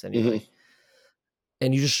defense against anybody. Mm-hmm.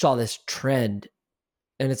 And you just saw this trend.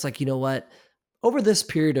 And it's like, you know what? Over this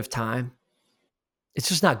period of time, it's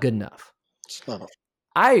just not good enough. It's not.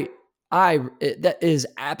 That is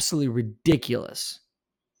absolutely ridiculous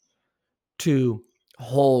to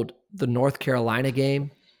hold the North Carolina game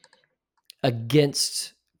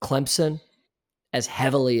against Clemson as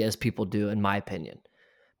heavily as people do, in my opinion,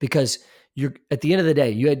 because you're at the end of the day,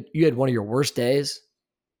 you had one of your worst days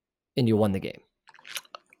and you won the game.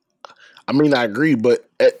 I mean, I agree, but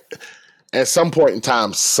at some point in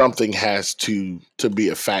time, something has to be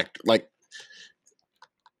a factor. Like,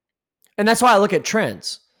 and that's why I look at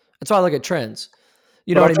trends.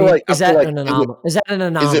 You know But what I mean? I Is feel that like an anomaly? Is that an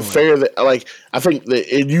anomaly? is it fair that like I think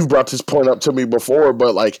that and you've brought this point up to me before,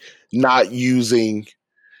 but like not using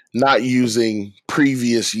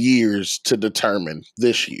previous years to determine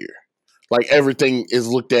this year. Like everything is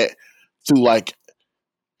looked at through like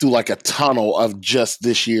a tunnel of just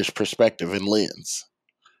this year's perspective and lens.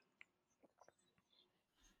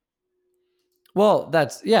 Well,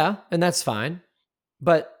 and that's fine.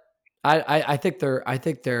 But I think they're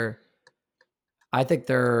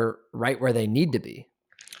right where they need to be.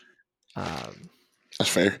 That's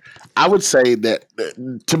fair. I would say that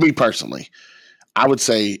to me personally, I would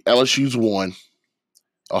say LSU's 1,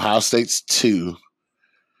 Ohio State's 2, I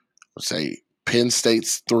would say Penn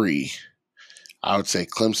State's 3, I would say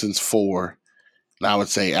Clemson's 4, and I would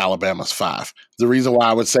say Alabama's 5. The reason why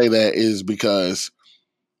I would say that is because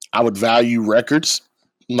I would value records.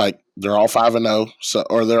 Like they're all 5-0,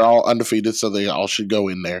 or they're all undefeated, so they all should go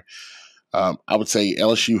in there. I would say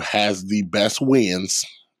LSU has the best wins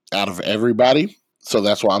out of everybody, so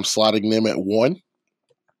that's why I'm slotting them at 1.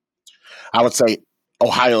 I would say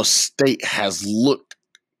Ohio State has looked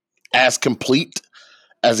as complete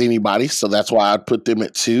as anybody, so that's why I'd put them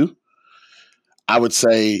at 2. I would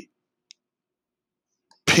say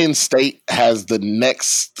Penn State has the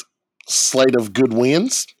next slate of good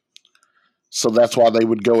wins, so that's why they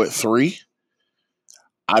would go at 3.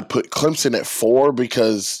 I'd put Clemson at 4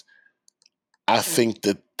 because I think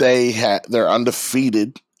that they're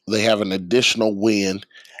undefeated. They have an additional win,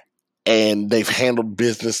 and they've handled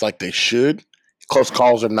business like they should. Close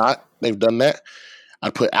calls or not, they've done that.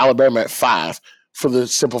 I'd put Alabama at 5 for the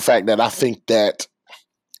simple fact that I think that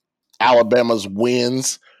Alabama's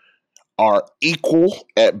wins are equal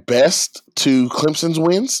at best to Clemson's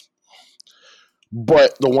wins.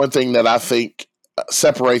 But the one thing that I think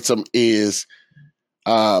separates them is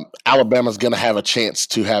Alabama's going to have a chance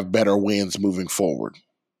to have better wins moving forward.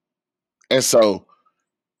 And so,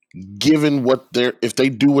 given if they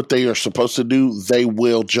do what they are supposed to do, they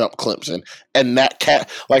will jump Clemson. And that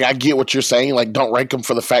I get what you're saying. Like, don't rank them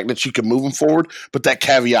for the fact that you can move them forward, but that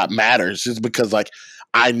caveat matters. It's because, like,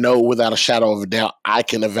 I know without a shadow of a doubt I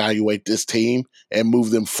can evaluate this team and move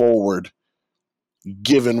them forward,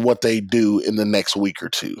 given what they do in the next week or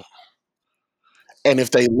two. And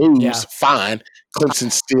if they lose, fine.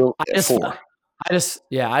 Clemson's still at 4. I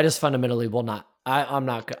just fundamentally will not.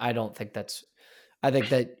 I don't think that's. I think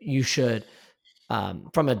that you should,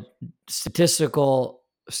 from a statistical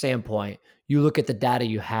standpoint, you look at the data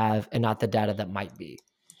you have and not the data that might be.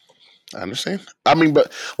 I understand. I mean,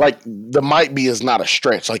 but like the might be is not a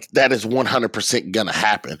stretch. Like that is 100% going to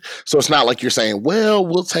happen. So it's not like you're saying, well,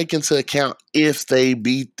 we'll take into account if they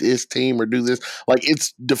beat this team or do this. Like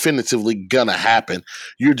it's definitively going to happen.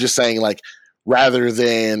 You're just saying like rather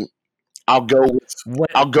than I'll go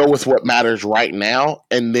with what matters right now,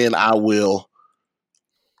 and then I will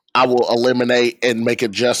eliminate and make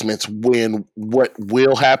adjustments when what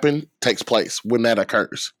will happen takes place when that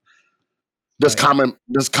occurs. Does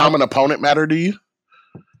common opponent matter to you?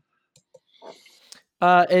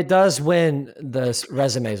 It does when the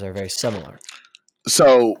resumes are very similar.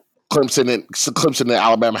 So Clemson and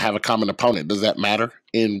Alabama have a common opponent. Does that matter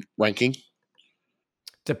in ranking?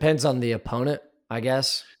 Depends on the opponent, I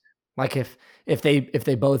guess. Like if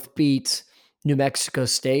they both beat New Mexico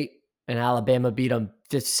State and Alabama beat them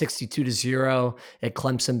 62-0, and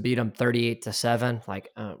Clemson beat them 38-7, like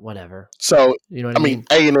whatever. So you know what I mean?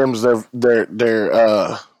 A&M's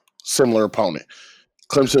their similar opponent.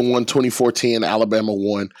 Clemson won 24-10, Alabama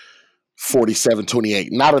won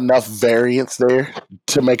 47-28. Not enough variance there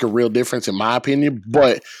to make a real difference, in my opinion.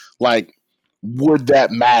 But like, would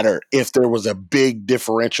that matter if there was a big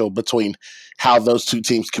differential between how those two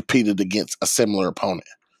teams competed against a similar opponent?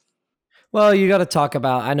 Well, you got to talk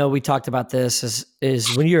about, I know we talked about this,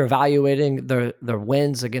 is when you're evaluating the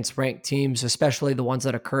wins against ranked teams, especially the ones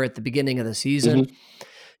that occur at the beginning of the season,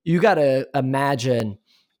 you got to imagine,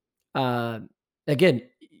 again,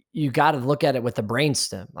 you got to look at it with the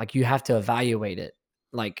brainstem. Like you have to evaluate it.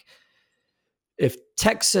 Like if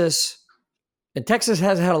Texas has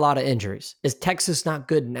had a lot of injuries, is Texas not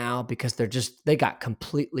good now because they got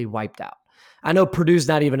completely wiped out? I know Purdue's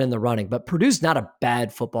not even in the running, but Purdue's not a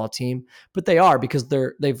bad football team, but they are because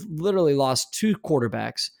they've literally lost 2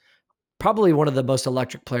 quarterbacks, probably one of the most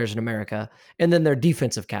electric players in America, and then their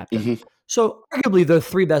defensive captain. So arguably their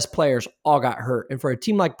 3 best players all got hurt. And for a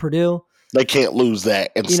team like Purdue, they can't lose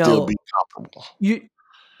that and still be comparable.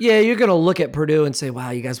 You're going to look at Purdue and say,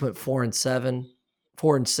 wow, you guys went 4-7,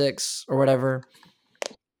 4-6 or whatever.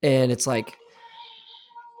 And it's like,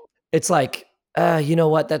 you know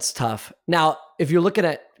what? That's tough. Now, if you're looking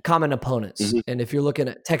at common opponents, and if you're looking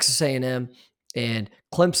at Texas A&M and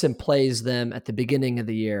Clemson plays them at the beginning of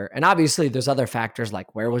the year. And obviously there's other factors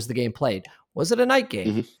like where was the game played? Was it a night game?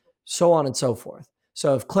 Mhm. So on and so forth.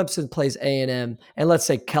 So if Clemson plays A&M, and let's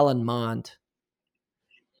say Kellen Mond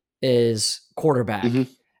is quarterback, Mhm.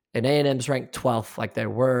 and A&M's ranked 12th like they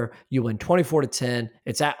were, you win 24-10.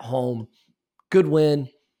 It's at home. Good win.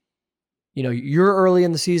 You know, you're early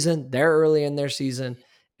in the season. They're early in their season.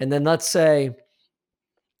 And then let's say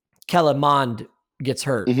Kellen Mond gets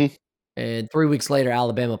hurt. Mhm. And 3 weeks later,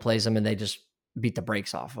 Alabama plays them and they just beat the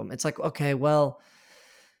brakes off them. It's like, okay, well,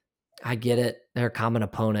 I get it. They're a common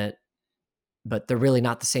opponent, but they're really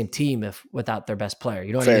not the same team without their best player.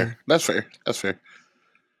 You know what I mean? Fair. That's fair. That's fair.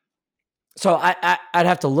 So I'd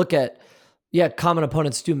have to look at, common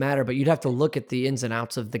opponents do matter, but you'd have to look at the ins and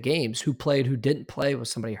outs of the games. Who played, who didn't play, was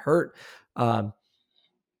somebody hurt?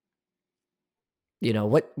 You know,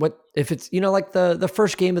 what if it's, like the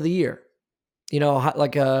first game of the year,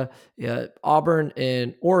 like Auburn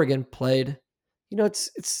and Oregon played, it's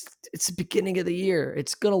the beginning of the year.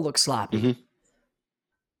 It's going to look sloppy. Mhm.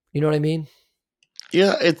 You know what I mean?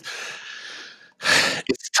 Yeah, it's To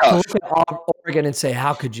tough. look at Oregon and say,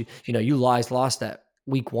 how could you, you lost that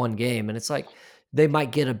week 1 game. And it's like, they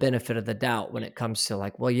might get a benefit of the doubt when it comes to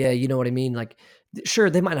like, well, yeah, you know what I mean? Like, sure,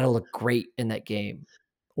 they might not look great in that game,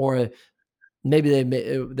 or maybe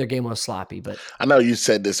their game was sloppy, but I know you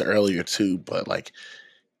said this earlier too, but like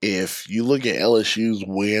if you look at LSU's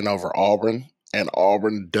win over Auburn, and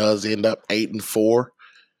Auburn does end up 8-4,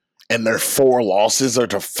 and their 4 losses are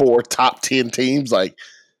to 4 top 10 teams, like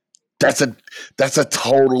that's a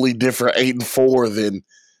totally different 8-4 than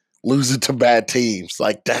losing to bad teams.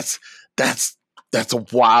 Like that's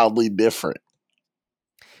wildly different.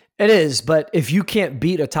 it is. But if you can't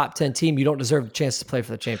beat a top 10 team, you don't deserve a chance to play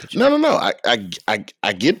for the championship. No.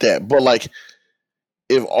 I get that, but like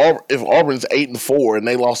if Auburn's 8-4 and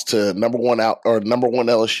they lost to number 1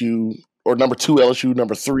 LSU, or number 2 LSU,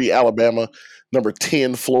 number 3 Alabama, number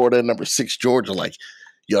 10 Florida, number 6 Georgia, like,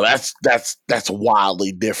 that's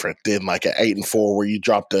wildly different than like an 8-4 where you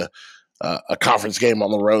dropped a conference game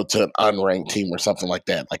on the road to an unranked team or something like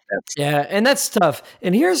that. Like that's And that's tough.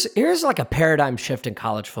 And here's like a paradigm shift in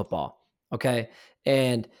college football. Okay.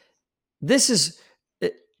 And this is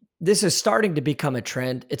starting to become a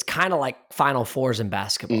trend. It's kind of like Final Fours in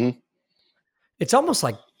basketball. Mhm. It's almost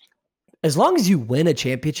like, as long as you win a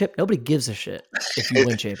championship, nobody gives a shit if you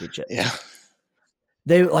win championships. Yeah.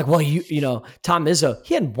 They like, well, Tom Izzo,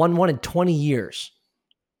 he hadn't won one in 20 years.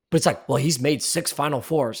 But it's like, well, he's made 6 Final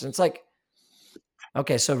Fours. And it's like,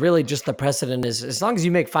 okay, so really just the precedent is as long as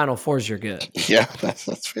you make Final Fours, you're good. Yeah,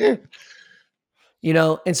 that's fair.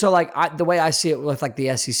 And so like the way I see it with like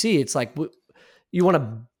the SEC, it's like you want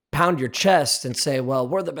to pound your chest and say, well,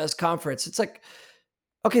 we're the best conference. It's like,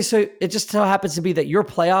 okay, so it just so happens to be that your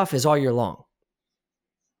playoff is all year long.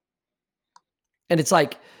 And it's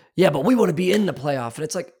like, yeah, but we want to be in the playoff. And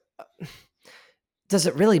it's like, does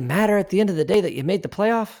it really matter at the end of the day that you made the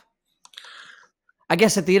playoff? I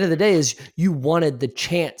guess at the end of the day is you wanted the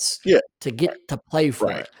chance to get to play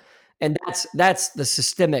for it. And that's the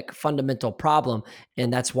systemic fundamental problem.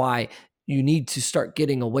 And that's why you need to start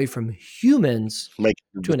getting away from humans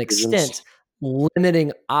to an extent,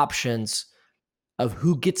 limiting options of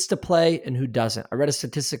who gets to play and who doesn't. I read a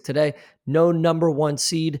statistic today, no number 1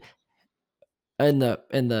 seed and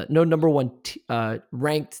no number 1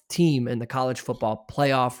 ranked team in the college football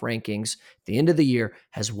playoff rankings at the end of the year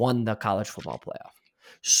has won the college football playoff.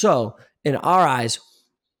 So in our eyes,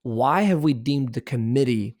 why have we deemed the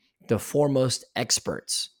committee the foremost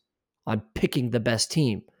experts on picking the best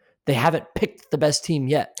team? They haven't picked the best team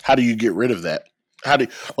yet. How do you get rid of that?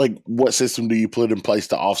 What system do you put in place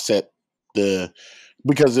to offset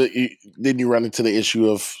because then you run into the issue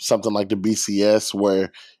of something like the BCS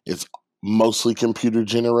where it's mostly computer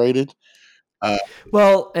generated.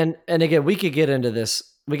 Well, and again, we could get into this.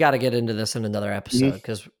 We got to get into this in another episode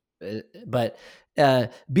but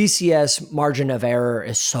BCS margin of error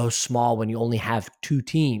is so small when you only have 2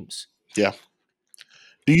 teams. Yeah.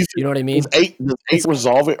 Do you know what I mean? Does 8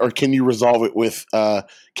 resolve it, or can you resolve it with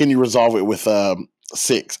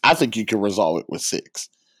 6? I think you can resolve it with 6.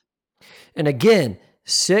 And again,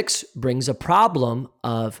 6 brings a problem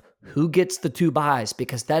of who gets the 2 buys,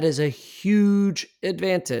 because that is a huge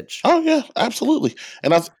advantage. Oh yeah, absolutely.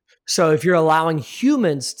 And so if you're allowing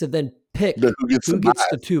humans to then pick who gets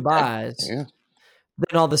the 2 buys,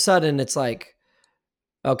 then all of a sudden it's like,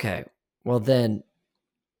 okay, well then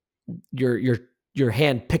you're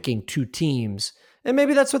hand picking 2 teams, and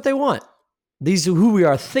maybe that's what they want. These who we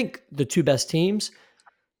are think the 2 best teams,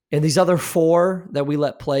 And these other 4 that we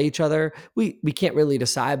let play each other, we can't really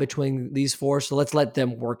decide between these 4. So let's let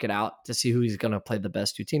them work it out to see who's going to play the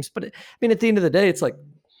best 2 teams. But I mean, at the end of the day, it's like,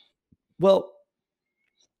 well,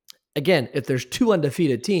 again, if there's 2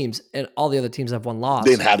 undefeated teams and all the other teams have 1 loss,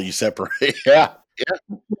 then how do you separate? Yeah.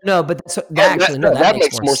 No, but that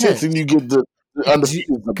makes more sense. And you get the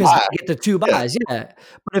undefeated because you get the 2 buys. Yeah.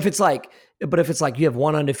 But if it's like you have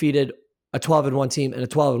 1 undefeated, a 12-1 team and a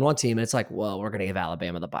 12-1 team, and it's like, well, we're going to give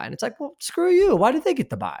Alabama the bye. And it's like, well, screw you. Why did they get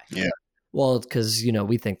the bye? Yeah. Well, it's because,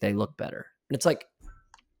 we think they look better. And it's like.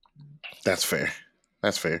 That's fair.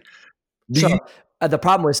 That's fair. The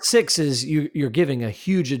problem with 6 is you're giving a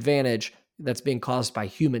huge advantage that's being caused by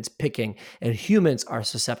humans picking, and humans are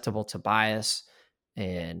susceptible to bias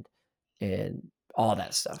and all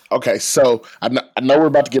that stuff. Okay, so I know we're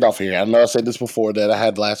about to get off here. I know I said this before that I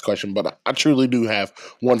had the last question, but I truly do have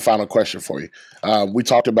one final question for you. We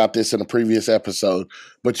talked about this in a previous episode,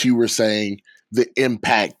 but you were saying the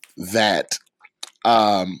impact that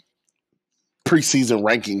preseason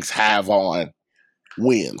rankings have on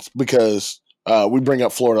wins, because we bring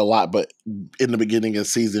up Florida a lot, but in the beginning of the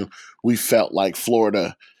season, we felt like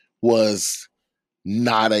Florida was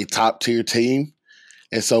not a top-tier team.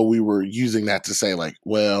 And so we were using that to say, like,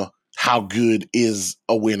 well, how good is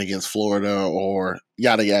a win against Florida, or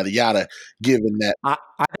yada, yada, yada, given that. I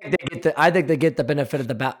think they get the benefit of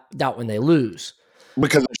the doubt when they lose.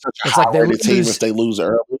 Because they're such a high-rated team if they lose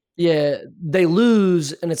early. Yeah, they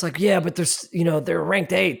lose, and it's like, yeah, but they're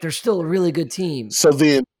ranked 8th. They're still a really good team. So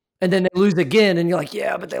then. And then they lose again, and you're like,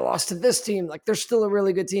 yeah, but they lost to this team. Like, they're still a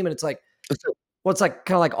really good team. And it's like, well, it's like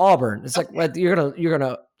kind of like Auburn. It's like, you're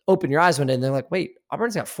gonna open your eyes one day, and they're like, wait,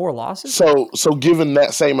 Auburn's got 4 losses. So given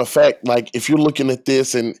that same effect, like if you're looking at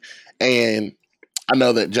this, and I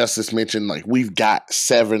know that Justice mentioned, like, we've got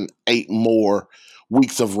 7, 8 more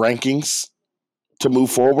weeks of rankings to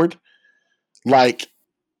move forward. Like,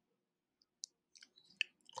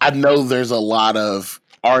 I know there's a lot of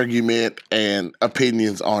argument and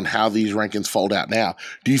opinions on how these rankings fold out now.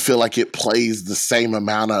 Do you feel like it plays the same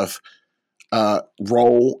amount of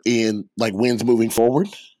role in, like, wins moving forward?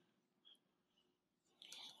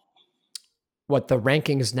 What, the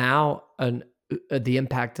rankings now, and the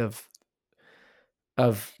impact of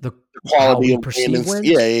the quality of wins?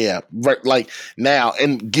 Yeah. Right, like now,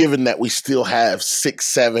 and given that we still have 6,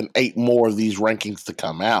 7, 8 more of these rankings to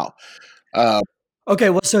come out. Okay,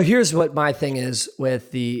 well, so here's what my thing is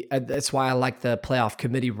with that's why I like the playoff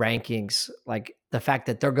committee rankings. Like, the fact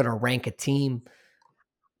that they're going to rank a team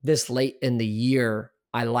this late in the year,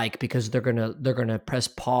 I like, because they're going to press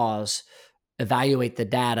pause, evaluate the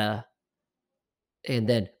data, and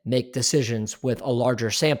then make decisions with a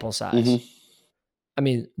larger sample size. Mm-hmm. I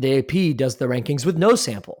mean, the AP does the rankings with no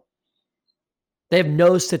sample. They have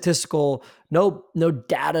no statistical, no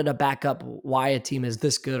data to back up why a team is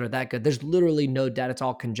this good or that good. There's literally no data. It's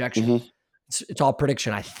all conjecture. Mm-hmm. It's all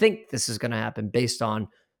prediction. I think this is going to happen based on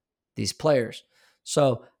these players.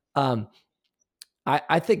 So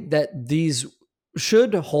I think that these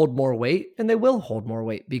should hold more weight, and they will hold more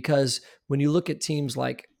weight, because when you look at teams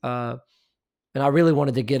like, and I really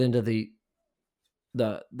wanted to get into the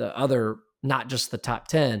other, not just the top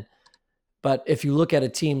 10, but if you look at a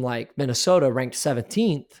team like Minnesota ranked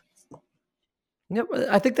 17th,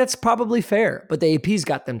 I think that's probably fair. But the AP's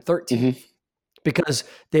got them 13th because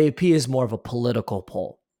the AP is more of a political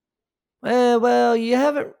poll. Well, you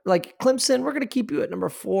haven't, like Clemson, we're going to keep you at number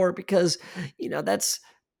 4 because, that's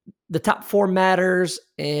the top 4 matters.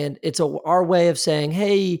 And it's our way of saying,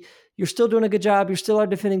 hey, you're still doing a good job. You're still our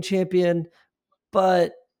defending champion,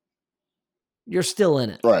 but you're still in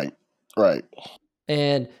it. Right.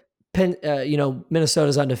 And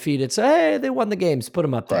Minnesota's undefeated. So, hey, they won the games. Put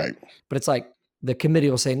them up there. Right. But it's like the committee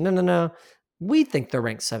will say, no. We think they're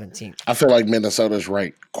ranked 17th. I feel like Minnesota's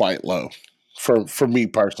ranked quite low for me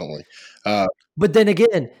personally. But then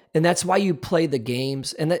again, and that's why you play the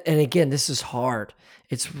games. And again, this is hard.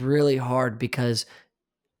 It's really hard because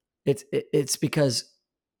it's because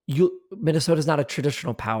Minnesota's not a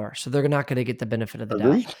traditional power, so they're not going to get the benefit of the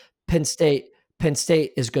doubt. Penn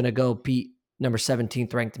State is going to go beat number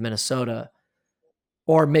 17th ranked Minnesota,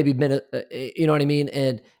 or maybe you know what I mean,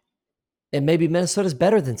 and maybe Minnesota's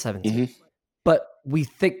better than 17th, but we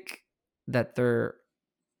think that they're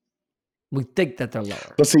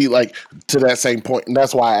lower. But see, like, to that same point, and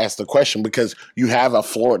that's why I asked the question, because you have a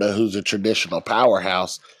Florida who's a traditional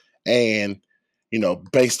powerhouse, and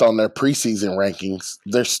based on their preseason rankings,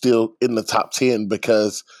 they're still in the top 10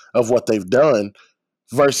 because of what they've done.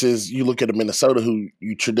 Versus you look at a Minnesota who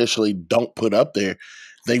you traditionally don't put up there.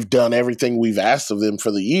 They've done everything we've asked of them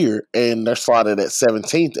for the year, and they're slotted at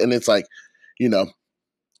 17th. And it's like,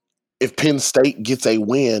 if Penn State gets a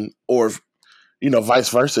win, or if, vice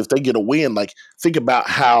versa, if they get a win, like think about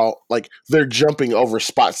how like they're jumping over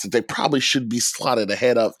spots that they probably should be slotted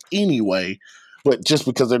ahead of anyway, but just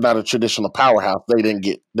because they're not a traditional powerhouse, they didn't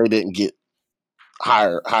get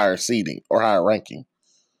higher seeding or higher ranking.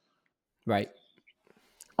 Right.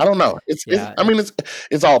 I don't know.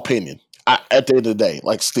 It's all opinion. At the end of the day,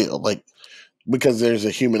 like still, like because there's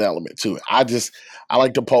a human element to it. I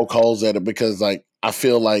like to poke holes at it because like I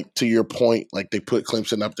feel like to your point, like they put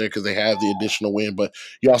Clemson up there because they have the additional win, but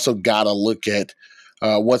you also got to look at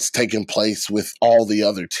what's taking place with all the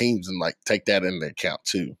other teams and like take that into account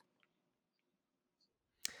too.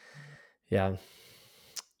 Yeah,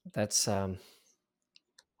 that's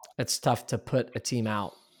it's tough to put a team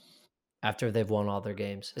out after they've won all their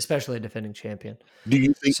games, especially a defending champion. Do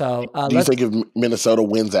you think if Minnesota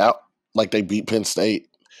wins out, like they beat Penn State,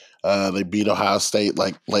 they beat Ohio State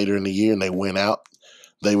like later in the year and they win out,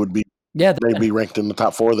 they would be they'd be ranked in the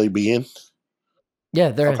top 4, they'd be in? Yeah,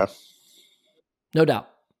 they're in. No doubt.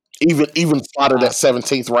 Even slotted at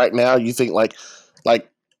 17th right now, you think like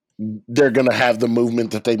they're going to have the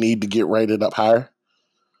movement that they need to get rated up higher?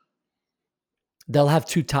 They'll have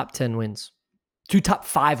 2 top 10 wins. 2 top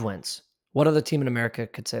 5 wins. What other team in America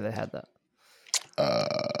could say they had that?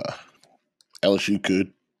 LSU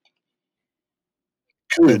could.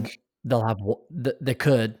 They'll have. They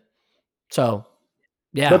could. So,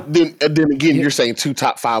 yeah. But then again, you're saying 2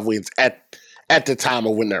 top 5 wins at the time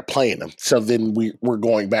of when they're playing them. So then we're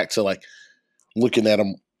going back to like looking at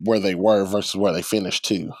them where they were versus where they finished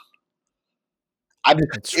too.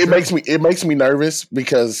 It makes me nervous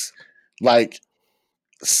because like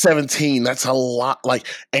 17, that's a lot. Like,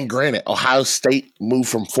 and granted, Ohio State moved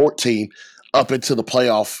from 14 up into the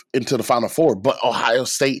playoff, into the Final Four, but Ohio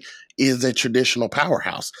State is a traditional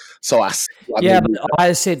powerhouse. So but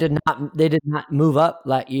Ohio State did not move up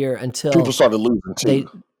that year until people started losing too.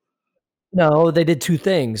 They did 2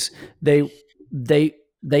 things. They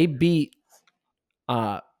beat.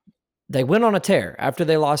 They went on a tear after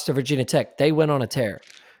they lost to Virginia Tech. They went on a tear.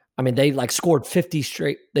 I mean, they like scored 50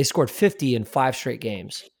 straight. They scored 50 in 4 straight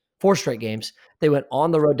games. They went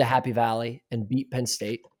on the road to Happy Valley and beat Penn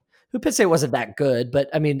State. Penn State wasn't that good, but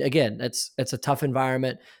I mean, again, it's a tough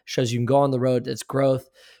environment. Shows you can go on the road. It's growth.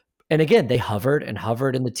 And again, they hovered in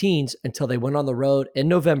the teens until they went on the road in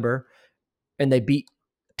November and they beat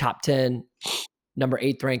top 10, number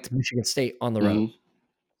 8th ranked Michigan State on the road.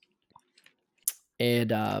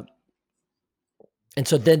 Mm-hmm. And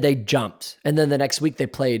so then they jumped. And then the next week they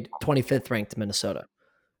played 25th ranked Minnesota.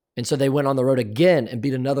 And so they went on the road again and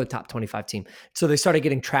beat another top 25 team. So they started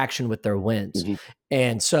getting traction with their wins. Mm-hmm.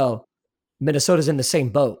 And so Minnesota's in the same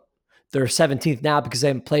boat. They're 17th now because they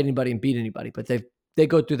haven't played anybody and beat anybody. But they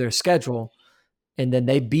go through their schedule and then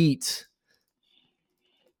if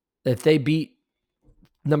they beat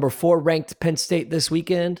number 4 ranked Penn State this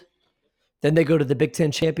weekend, then they go to the Big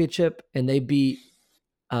Ten championship and they beat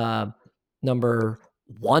number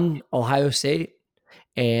 1 Ohio State.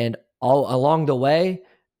 And all along the way,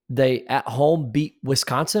 they at home beat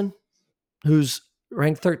Wisconsin, who's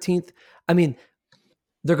ranked 13th. I mean,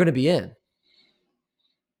 they're going to be in.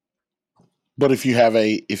 But if you have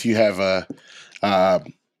an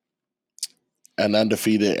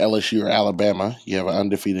undefeated LSU or Alabama, you have an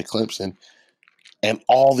undefeated Clemson, and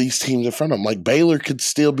all these teams in front of them, like Baylor could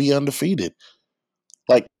still be undefeated.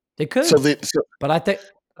 Like they could, but I think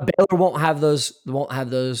Baylor won't have those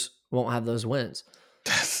wins.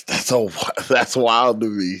 That's wild to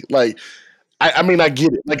me. Like, I mean, I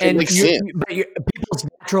get it. Like, it makes sense. But people's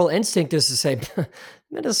natural instinct is to say,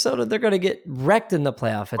 Minnesota, they're going to get wrecked in the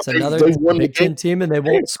playoff. It's another Big Ten team, and they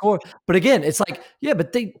won't score. But again, it's like, yeah,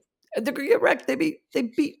 but they're going to get wrecked. They beat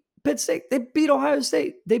Penn State. They beat Ohio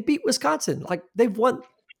State. They beat Wisconsin. Like, they've won.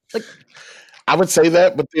 Like, I would say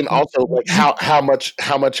that, but then also, like, how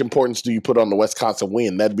much importance do you put on the Wisconsin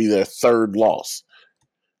win? That'd be their 3rd loss.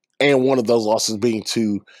 And one of those losses being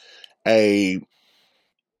to a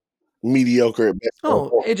mediocre at best.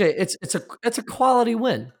 Oh, AJ, it's a quality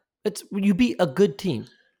win. You beat a good team.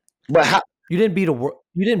 But you didn't beat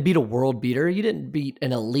a world beater. You didn't beat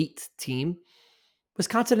an elite team.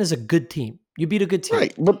 Wisconsin is a good team. You beat a good team.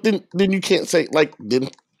 Right. But then you can't say then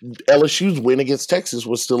LSU's win against Texas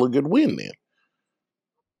was still a good win then.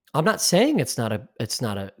 I'm not saying it's not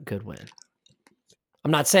a good win.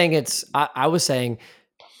 I'm not saying I was saying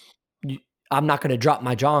I'm not going to drop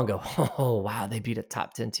my jaw and go, oh, wow, they beat a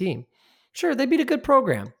top 10 team. Sure, they beat a good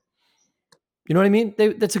program. You know what I mean?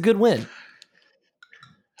 That's a good win.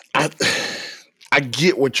 I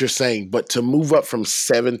get what you're saying, but to move up from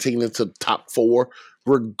 17 into top 4,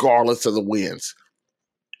 regardless of the wins,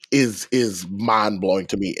 is mind blowing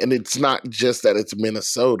to me. And it's not just that it's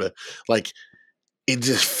Minnesota. Like it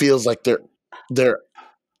just feels like they're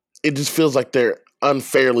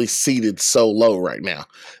unfairly seated so low right now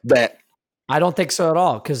that I don't think so at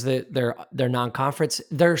all because they're non-conference.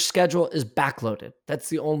 Their schedule is backloaded. That's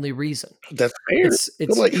the only reason. that's fair. It's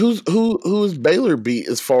But like who is Baylor beat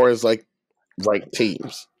as far as like ranked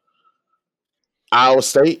teams? Iowa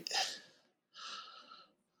State.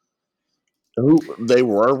 Who they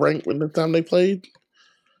were ranked when the time they played?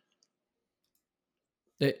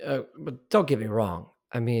 but don't get me wrong.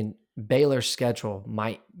 I mean, Baylor's schedule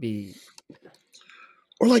might be,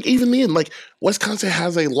 Or like even then, like Wisconsin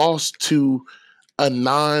has a loss to a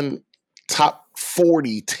non-top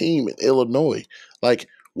 40 team in Illinois. Like,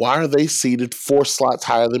 why are they seated 4 slots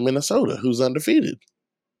higher than Minnesota, who's undefeated?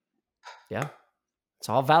 yeah, it's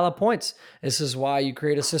all valid points. This is why you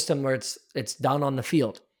create a system where it's done on the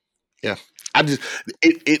field. Yeah.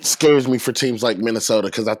 It scares me for teams like Minnesota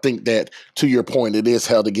because I think that, to your point, it is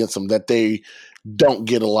held against them that they don't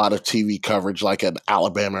get a lot of TV coverage like an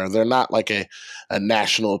Alabama. They're not like a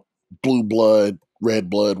national blue blood, red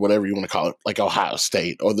blood, whatever you want to call it, like Ohio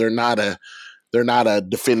State, or they're not a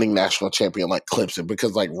defending national champion like Clemson,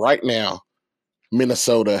 because like right now,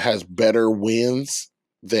 Minnesota has better wins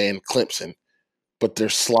than Clemson, but they're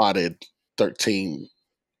slotted 13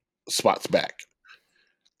 spots back.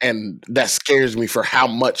 And that scares me for how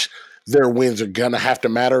much their wins are going to have to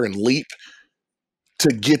matter and leap to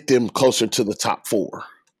get them closer to the top 4.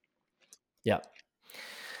 Yeah.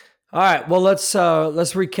 All right. Well, let's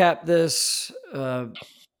recap this.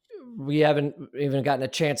 We haven't even gotten a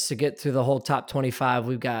chance to get through the whole top 25.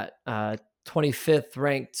 We've got 25th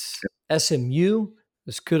ranked SMU.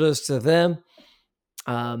 Just kudos to them.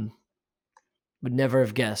 Would never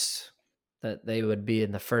have guessed that they would be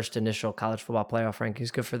in the first initial college football playoff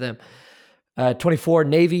rankings. Good for them. 24,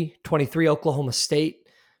 Navy. 23, Oklahoma State.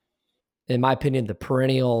 In my opinion, the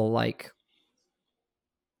perennial like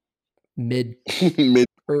mid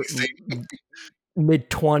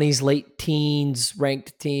 20s, late teens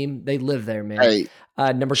ranked team. They live there, man. Hey,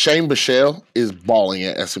 Shane Buechele is balling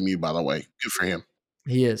at SMU, by the way. Good for him.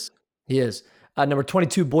 He is. Number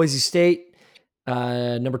 22, Boise State.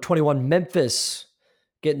 Number 21, Memphis,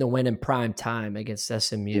 getting the win in prime time against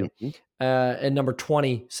SMU. Mm-hmm. And number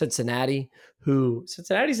 20, Cincinnati,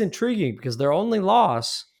 Cincinnati's intriguing because their only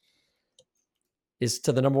loss is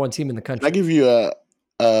to the number 1 team in the country. I give you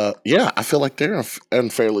I feel like they're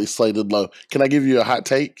unfairly slated low. Can I give you a hot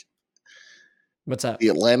take? What's up? The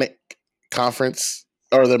Atlantic Conference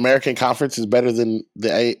or the American Conference is better than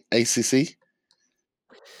the ACC?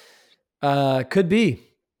 Could be.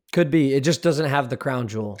 It just doesn't have the crown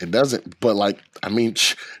jewel. It doesn't. But like, I mean,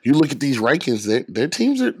 you look at these rankings, their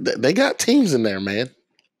teams they got teams in there, man.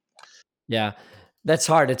 Yeah, that's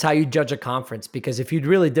hard. It's how you judge a conference, because if you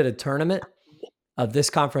really did a tournament of this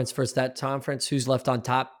conference versus that conference, who's left on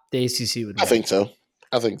top, the ACC would win. I think so.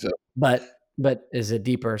 But is it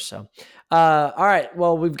deeper? So, all right.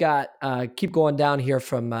 Well, we've got keep going down here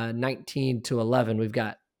from 19 to 11. We've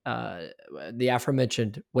got the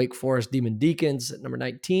aforementioned Wake Forest Demon Deacons at number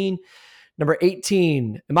 19. Number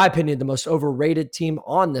 18, in my opinion, the most overrated team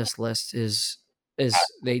on this list is the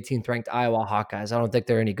 18th ranked Iowa Hawkeyes. I don't think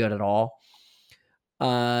they're any good at all.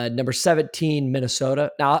 Number 17,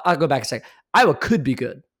 Minnesota. Now, I'll go back a second. Iowa could be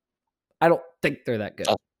good. I don't think they're that good.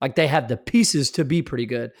 Like, they have the pieces to be pretty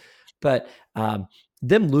good, but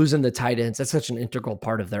them losing the tight ends, that's such an integral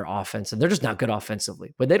part of their offense, and they're just not good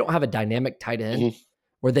offensively. When they don't have a dynamic tight end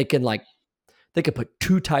where they can put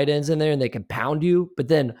 2 tight ends in there and they can pound you, but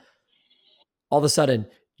then all of a sudden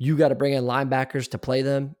you got to bring in linebackers to play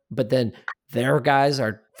them, but then their guys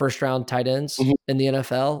are first-round tight ends in the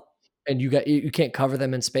NFL, and you can't cover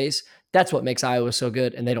them in space. That's what makes Iowa so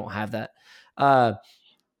good, and they don't have that.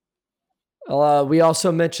 We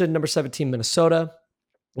also mentioned number 17, Minnesota.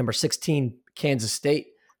 Number 16, Kansas State.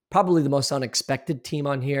 Probably the most unexpected team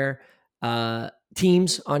on here.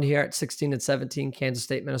 Teams on here at 16 and 17, Kansas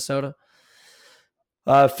State, Minnesota.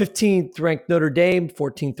 15th ranked Notre Dame,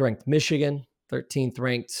 14th ranked Michigan, 13th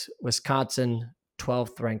ranked Wisconsin,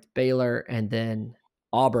 12th ranked Baylor, and then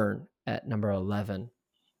Auburn at number 11,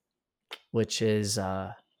 which is,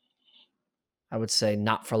 I would say,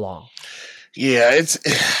 not for long. Yeah, it's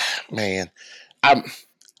man.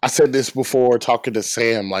 I said this before talking to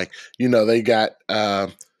Sam. Like, they got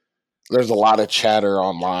there's a lot of chatter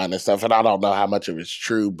online and stuff, and I don't know how much of it's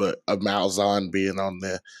true, but of Malzahn being on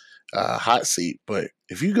the hot seat. But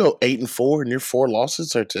if you go 8-4 and your 4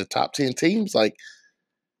 losses are to top 10 teams, like,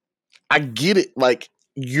 I get it. Like,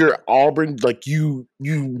 you're Auburn, like you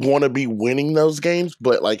want to be winning those games,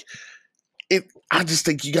 but like I just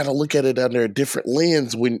think you got to look at it under a different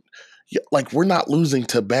lens when, like, we're not losing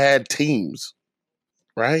to bad teams,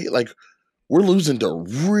 right? Like, we're losing to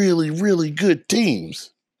really, really good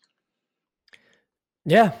teams.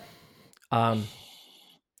 Yeah.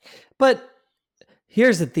 But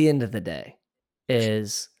here's at the end of the day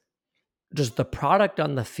is, does the product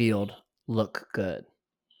on the field look good?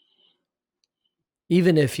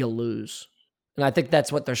 Even if you lose. And I think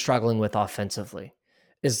that's what they're struggling with offensively.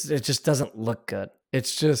 Is it just doesn't look good. It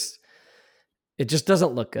just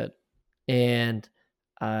doesn't look good. And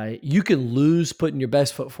you can lose putting your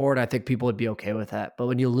best foot forward. I think people would be okay with that. But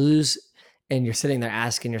when you lose and you're sitting there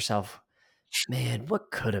asking yourself, man,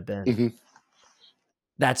 what could have been? Mm-hmm.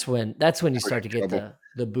 That's when you start to get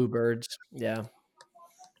the boo birds. Yeah.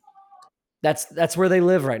 That's where they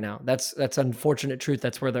live right now. That's unfortunate truth.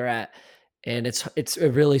 That's where they're at. And it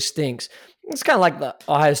really stinks. It's kind of like the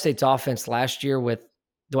Ohio State's offense last year with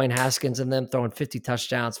Dwayne Haskins and them throwing 50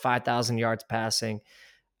 touchdowns, 5,000 yards passing.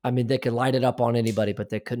 I mean, they could light it up on anybody, but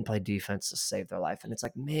they couldn't play defense to save their life. And it's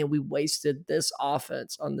like, man, we wasted this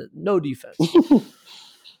offense on no defense.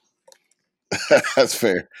 That's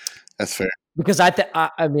fair. That's fair. Because I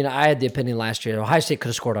had the opinion last year, Ohio State could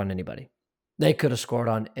have scored on anybody. They could have scored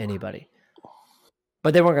on anybody.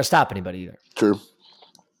 But they weren't going to stop anybody either. True.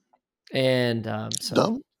 And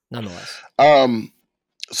nonetheless.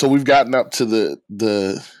 So we've gotten up to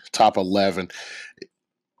the top 11.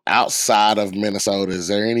 Outside of Minnesota, is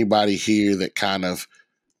there anybody here that kind of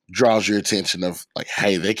draws your attention of like,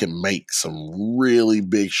 hey, they can make some really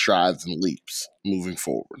big strides and leaps moving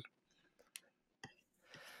forward?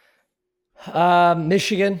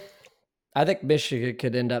 Michigan. I think Michigan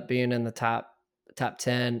could end up being in the top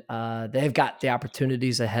 10. They've got the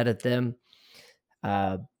opportunities ahead of them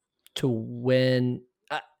to win.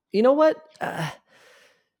 You know what?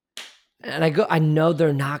 I know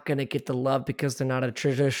they're not going to get the love because they're not a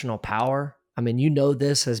traditional power. I mean, you know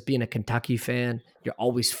this as being a Kentucky fan. You're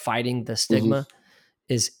always fighting the stigma.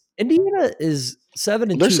 Mm-hmm. Is Indiana is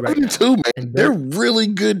 7-2 they're right 7-2, now. Man. And they're a really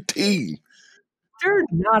good team. They're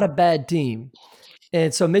not a bad team.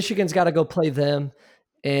 And so Michigan's got to go play them.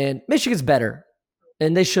 And Michigan's better.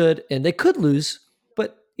 And they should. And they could lose.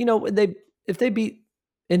 But, you know, if they beat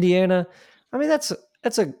Indiana, I mean, that's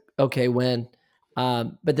a okay win.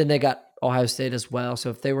 But then they got Ohio State as well.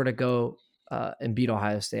 So if they were to go and beat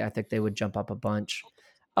Ohio State, I think they would jump up a bunch.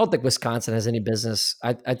 I don't think Wisconsin has any business.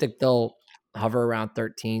 I think they'll hover around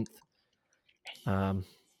 13th.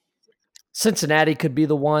 Cincinnati could be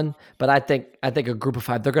the one, but I think a group of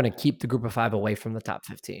 5, they're going to keep the group of 5 away from the top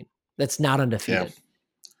 15. That's not undefeated. Yeah.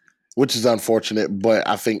 Which is unfortunate, but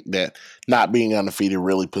I think that not being undefeated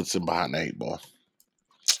really puts them behind the 8 ball.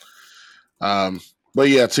 But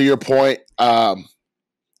yeah, to your point, a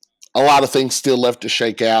lot of things still left to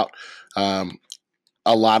shake out. A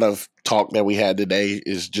lot of talk that we had today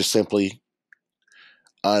is just simply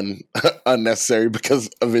unnecessary because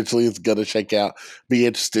eventually it's going to shake out. Be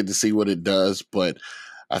interested to see what it does. But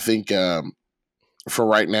I think for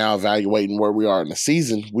right now, evaluating where we are in the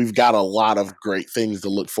season, we've got a lot of great things to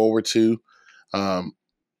look forward to.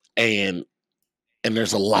 And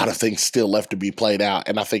there's a lot of things still left to be played out.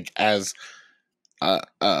 And I think as an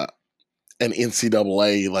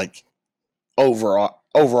NCAA, like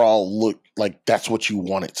overall look like that's what you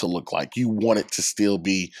want it to look like. You want it to still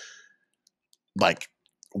be like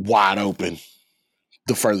wide open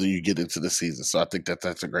the further you get into the season. So I think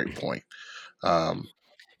that's a great point.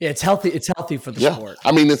 Yeah, it's healthy. It's healthy for the sport.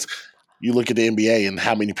 I mean, you look at the NBA and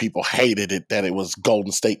how many people hated it that it was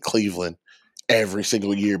Golden State, Cleveland every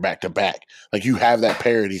single year back to back. Like you have that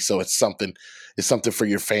parity, so it's something for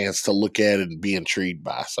your fans to look at and be intrigued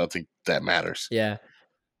by. So I think that matters. Yeah.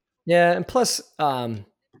 Yeah, and plus, and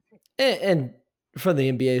from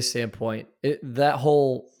the NBA standpoint, that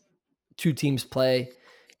whole 2 teams play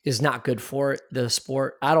is not good for the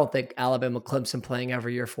sport. I don't think Alabama, Clemson playing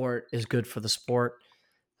every year for it is good for the sport.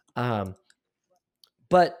 But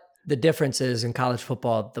the difference is in college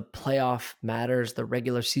football, the playoff matters, the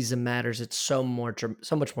regular season matters. It's so much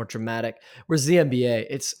more dramatic. Whereas the NBA,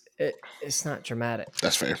 it's not dramatic.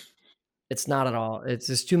 That's fair. It's not at all. It's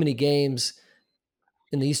just too many games.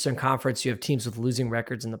 In the Eastern Conference, you have teams with losing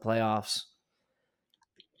records in the playoffs.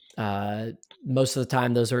 Most of the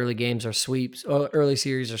time, those early games are sweeps. Or early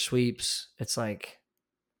series are sweeps. It's like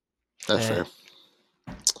that's fair.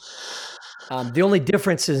 The only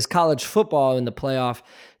difference is college football in the playoff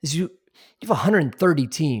is you have 130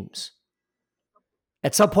 teams.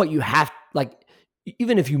 At some point, you have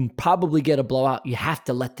even if you probably get a blowout, you have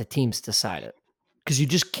to let the teams decide it because you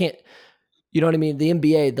just can't. You know what I mean? The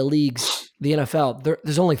NBA, the leagues, the NFL,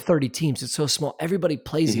 there's only 30 teams. It's so small. Everybody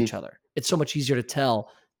plays each other. It's so much easier to tell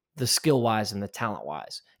the skill-wise and the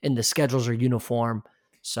talent-wise. And the schedules are uniform.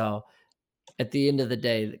 So at the end of the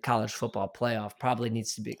day, the college football playoff probably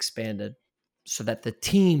needs to be expanded so that the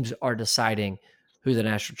teams are deciding who the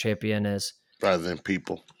national champion is. Rather than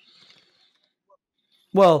people.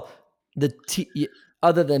 Well,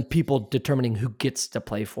 other than people determining who gets to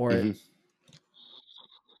play for it,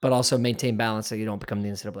 but also maintain balance so you don't become the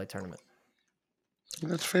NCAA tournament.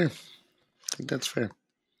 That's fair. I think that's fair.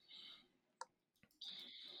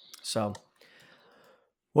 So,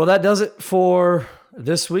 well, that does it for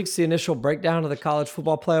this week's the initial breakdown of the college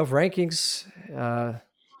football playoff rankings.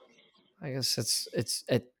 I guess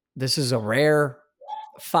this is a rare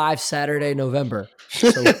 5 Saturday November.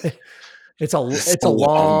 So it's a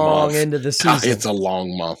long end of the season. It's a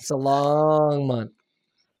long month. It's a long month.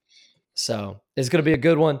 So it's going to be a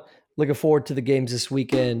good one. Looking forward to the games this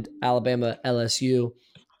weekend. Alabama, LSU,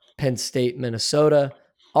 Penn State, Minnesota.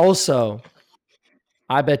 Also,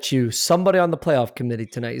 I bet you somebody on the playoff committee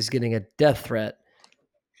tonight is getting a death threat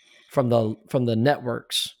from the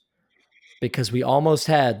networks, because we almost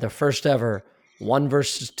had the first ever 1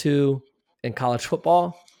 versus 2 in college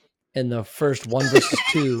football and the first 1 versus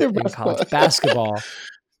 2 in college basketball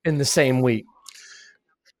in the same week.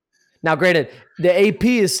 Now, granted, the AP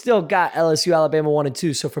has still got LSU, Alabama 1 and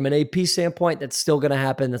 2. So from an AP standpoint, that's still going to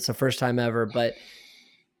happen. That's the first time ever, but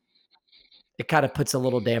it kind of puts a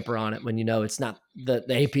little damper on it when you know it's not the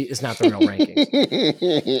AP is not the real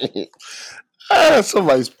ranking.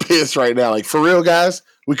 Somebody's pissed right now. Like, for real, guys,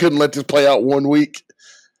 we couldn't let this play out 1 week.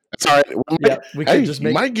 That's all right. We could just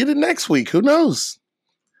might get it next week. Who knows?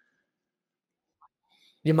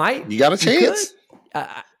 You might. You got a chance.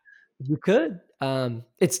 You could.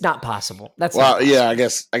 It's not possible. That's yeah. I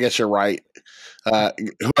guess you're right.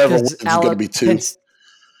 Whoever wins is going to be 2.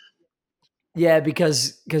 Yeah,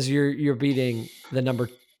 because you're beating the number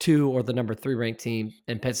 2 or the number 3 ranked team,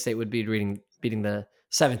 and Penn State would be beating the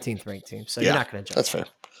 17th ranked team. So you're not going to jump. That's fair.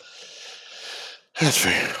 That's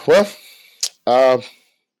fair. Well,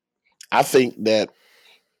 I think that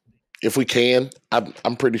if we can,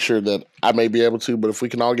 I'm pretty sure that I may be able to, but if we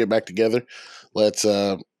can all get back together, let's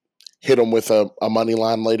hit them with a money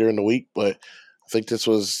line later in the week. But I think this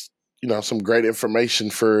was, some great information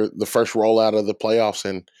for the first rollout of the playoffs,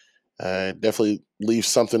 and definitely leaves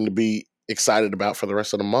something to be excited about for the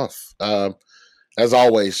rest of the month. As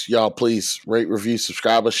always, y'all, please rate, review,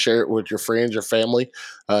 subscribe us, share it with your friends, your family,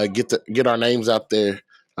 get our names out there.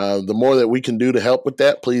 The more that we can do to help with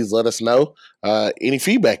that, please let us know. Any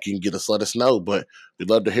feedback you can get us, let us know. But we'd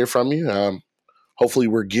love to hear from you. Hopefully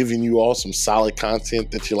we're giving you all some solid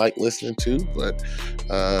content that you like listening to. But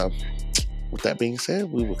with that being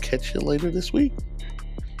said, we will catch you later this week.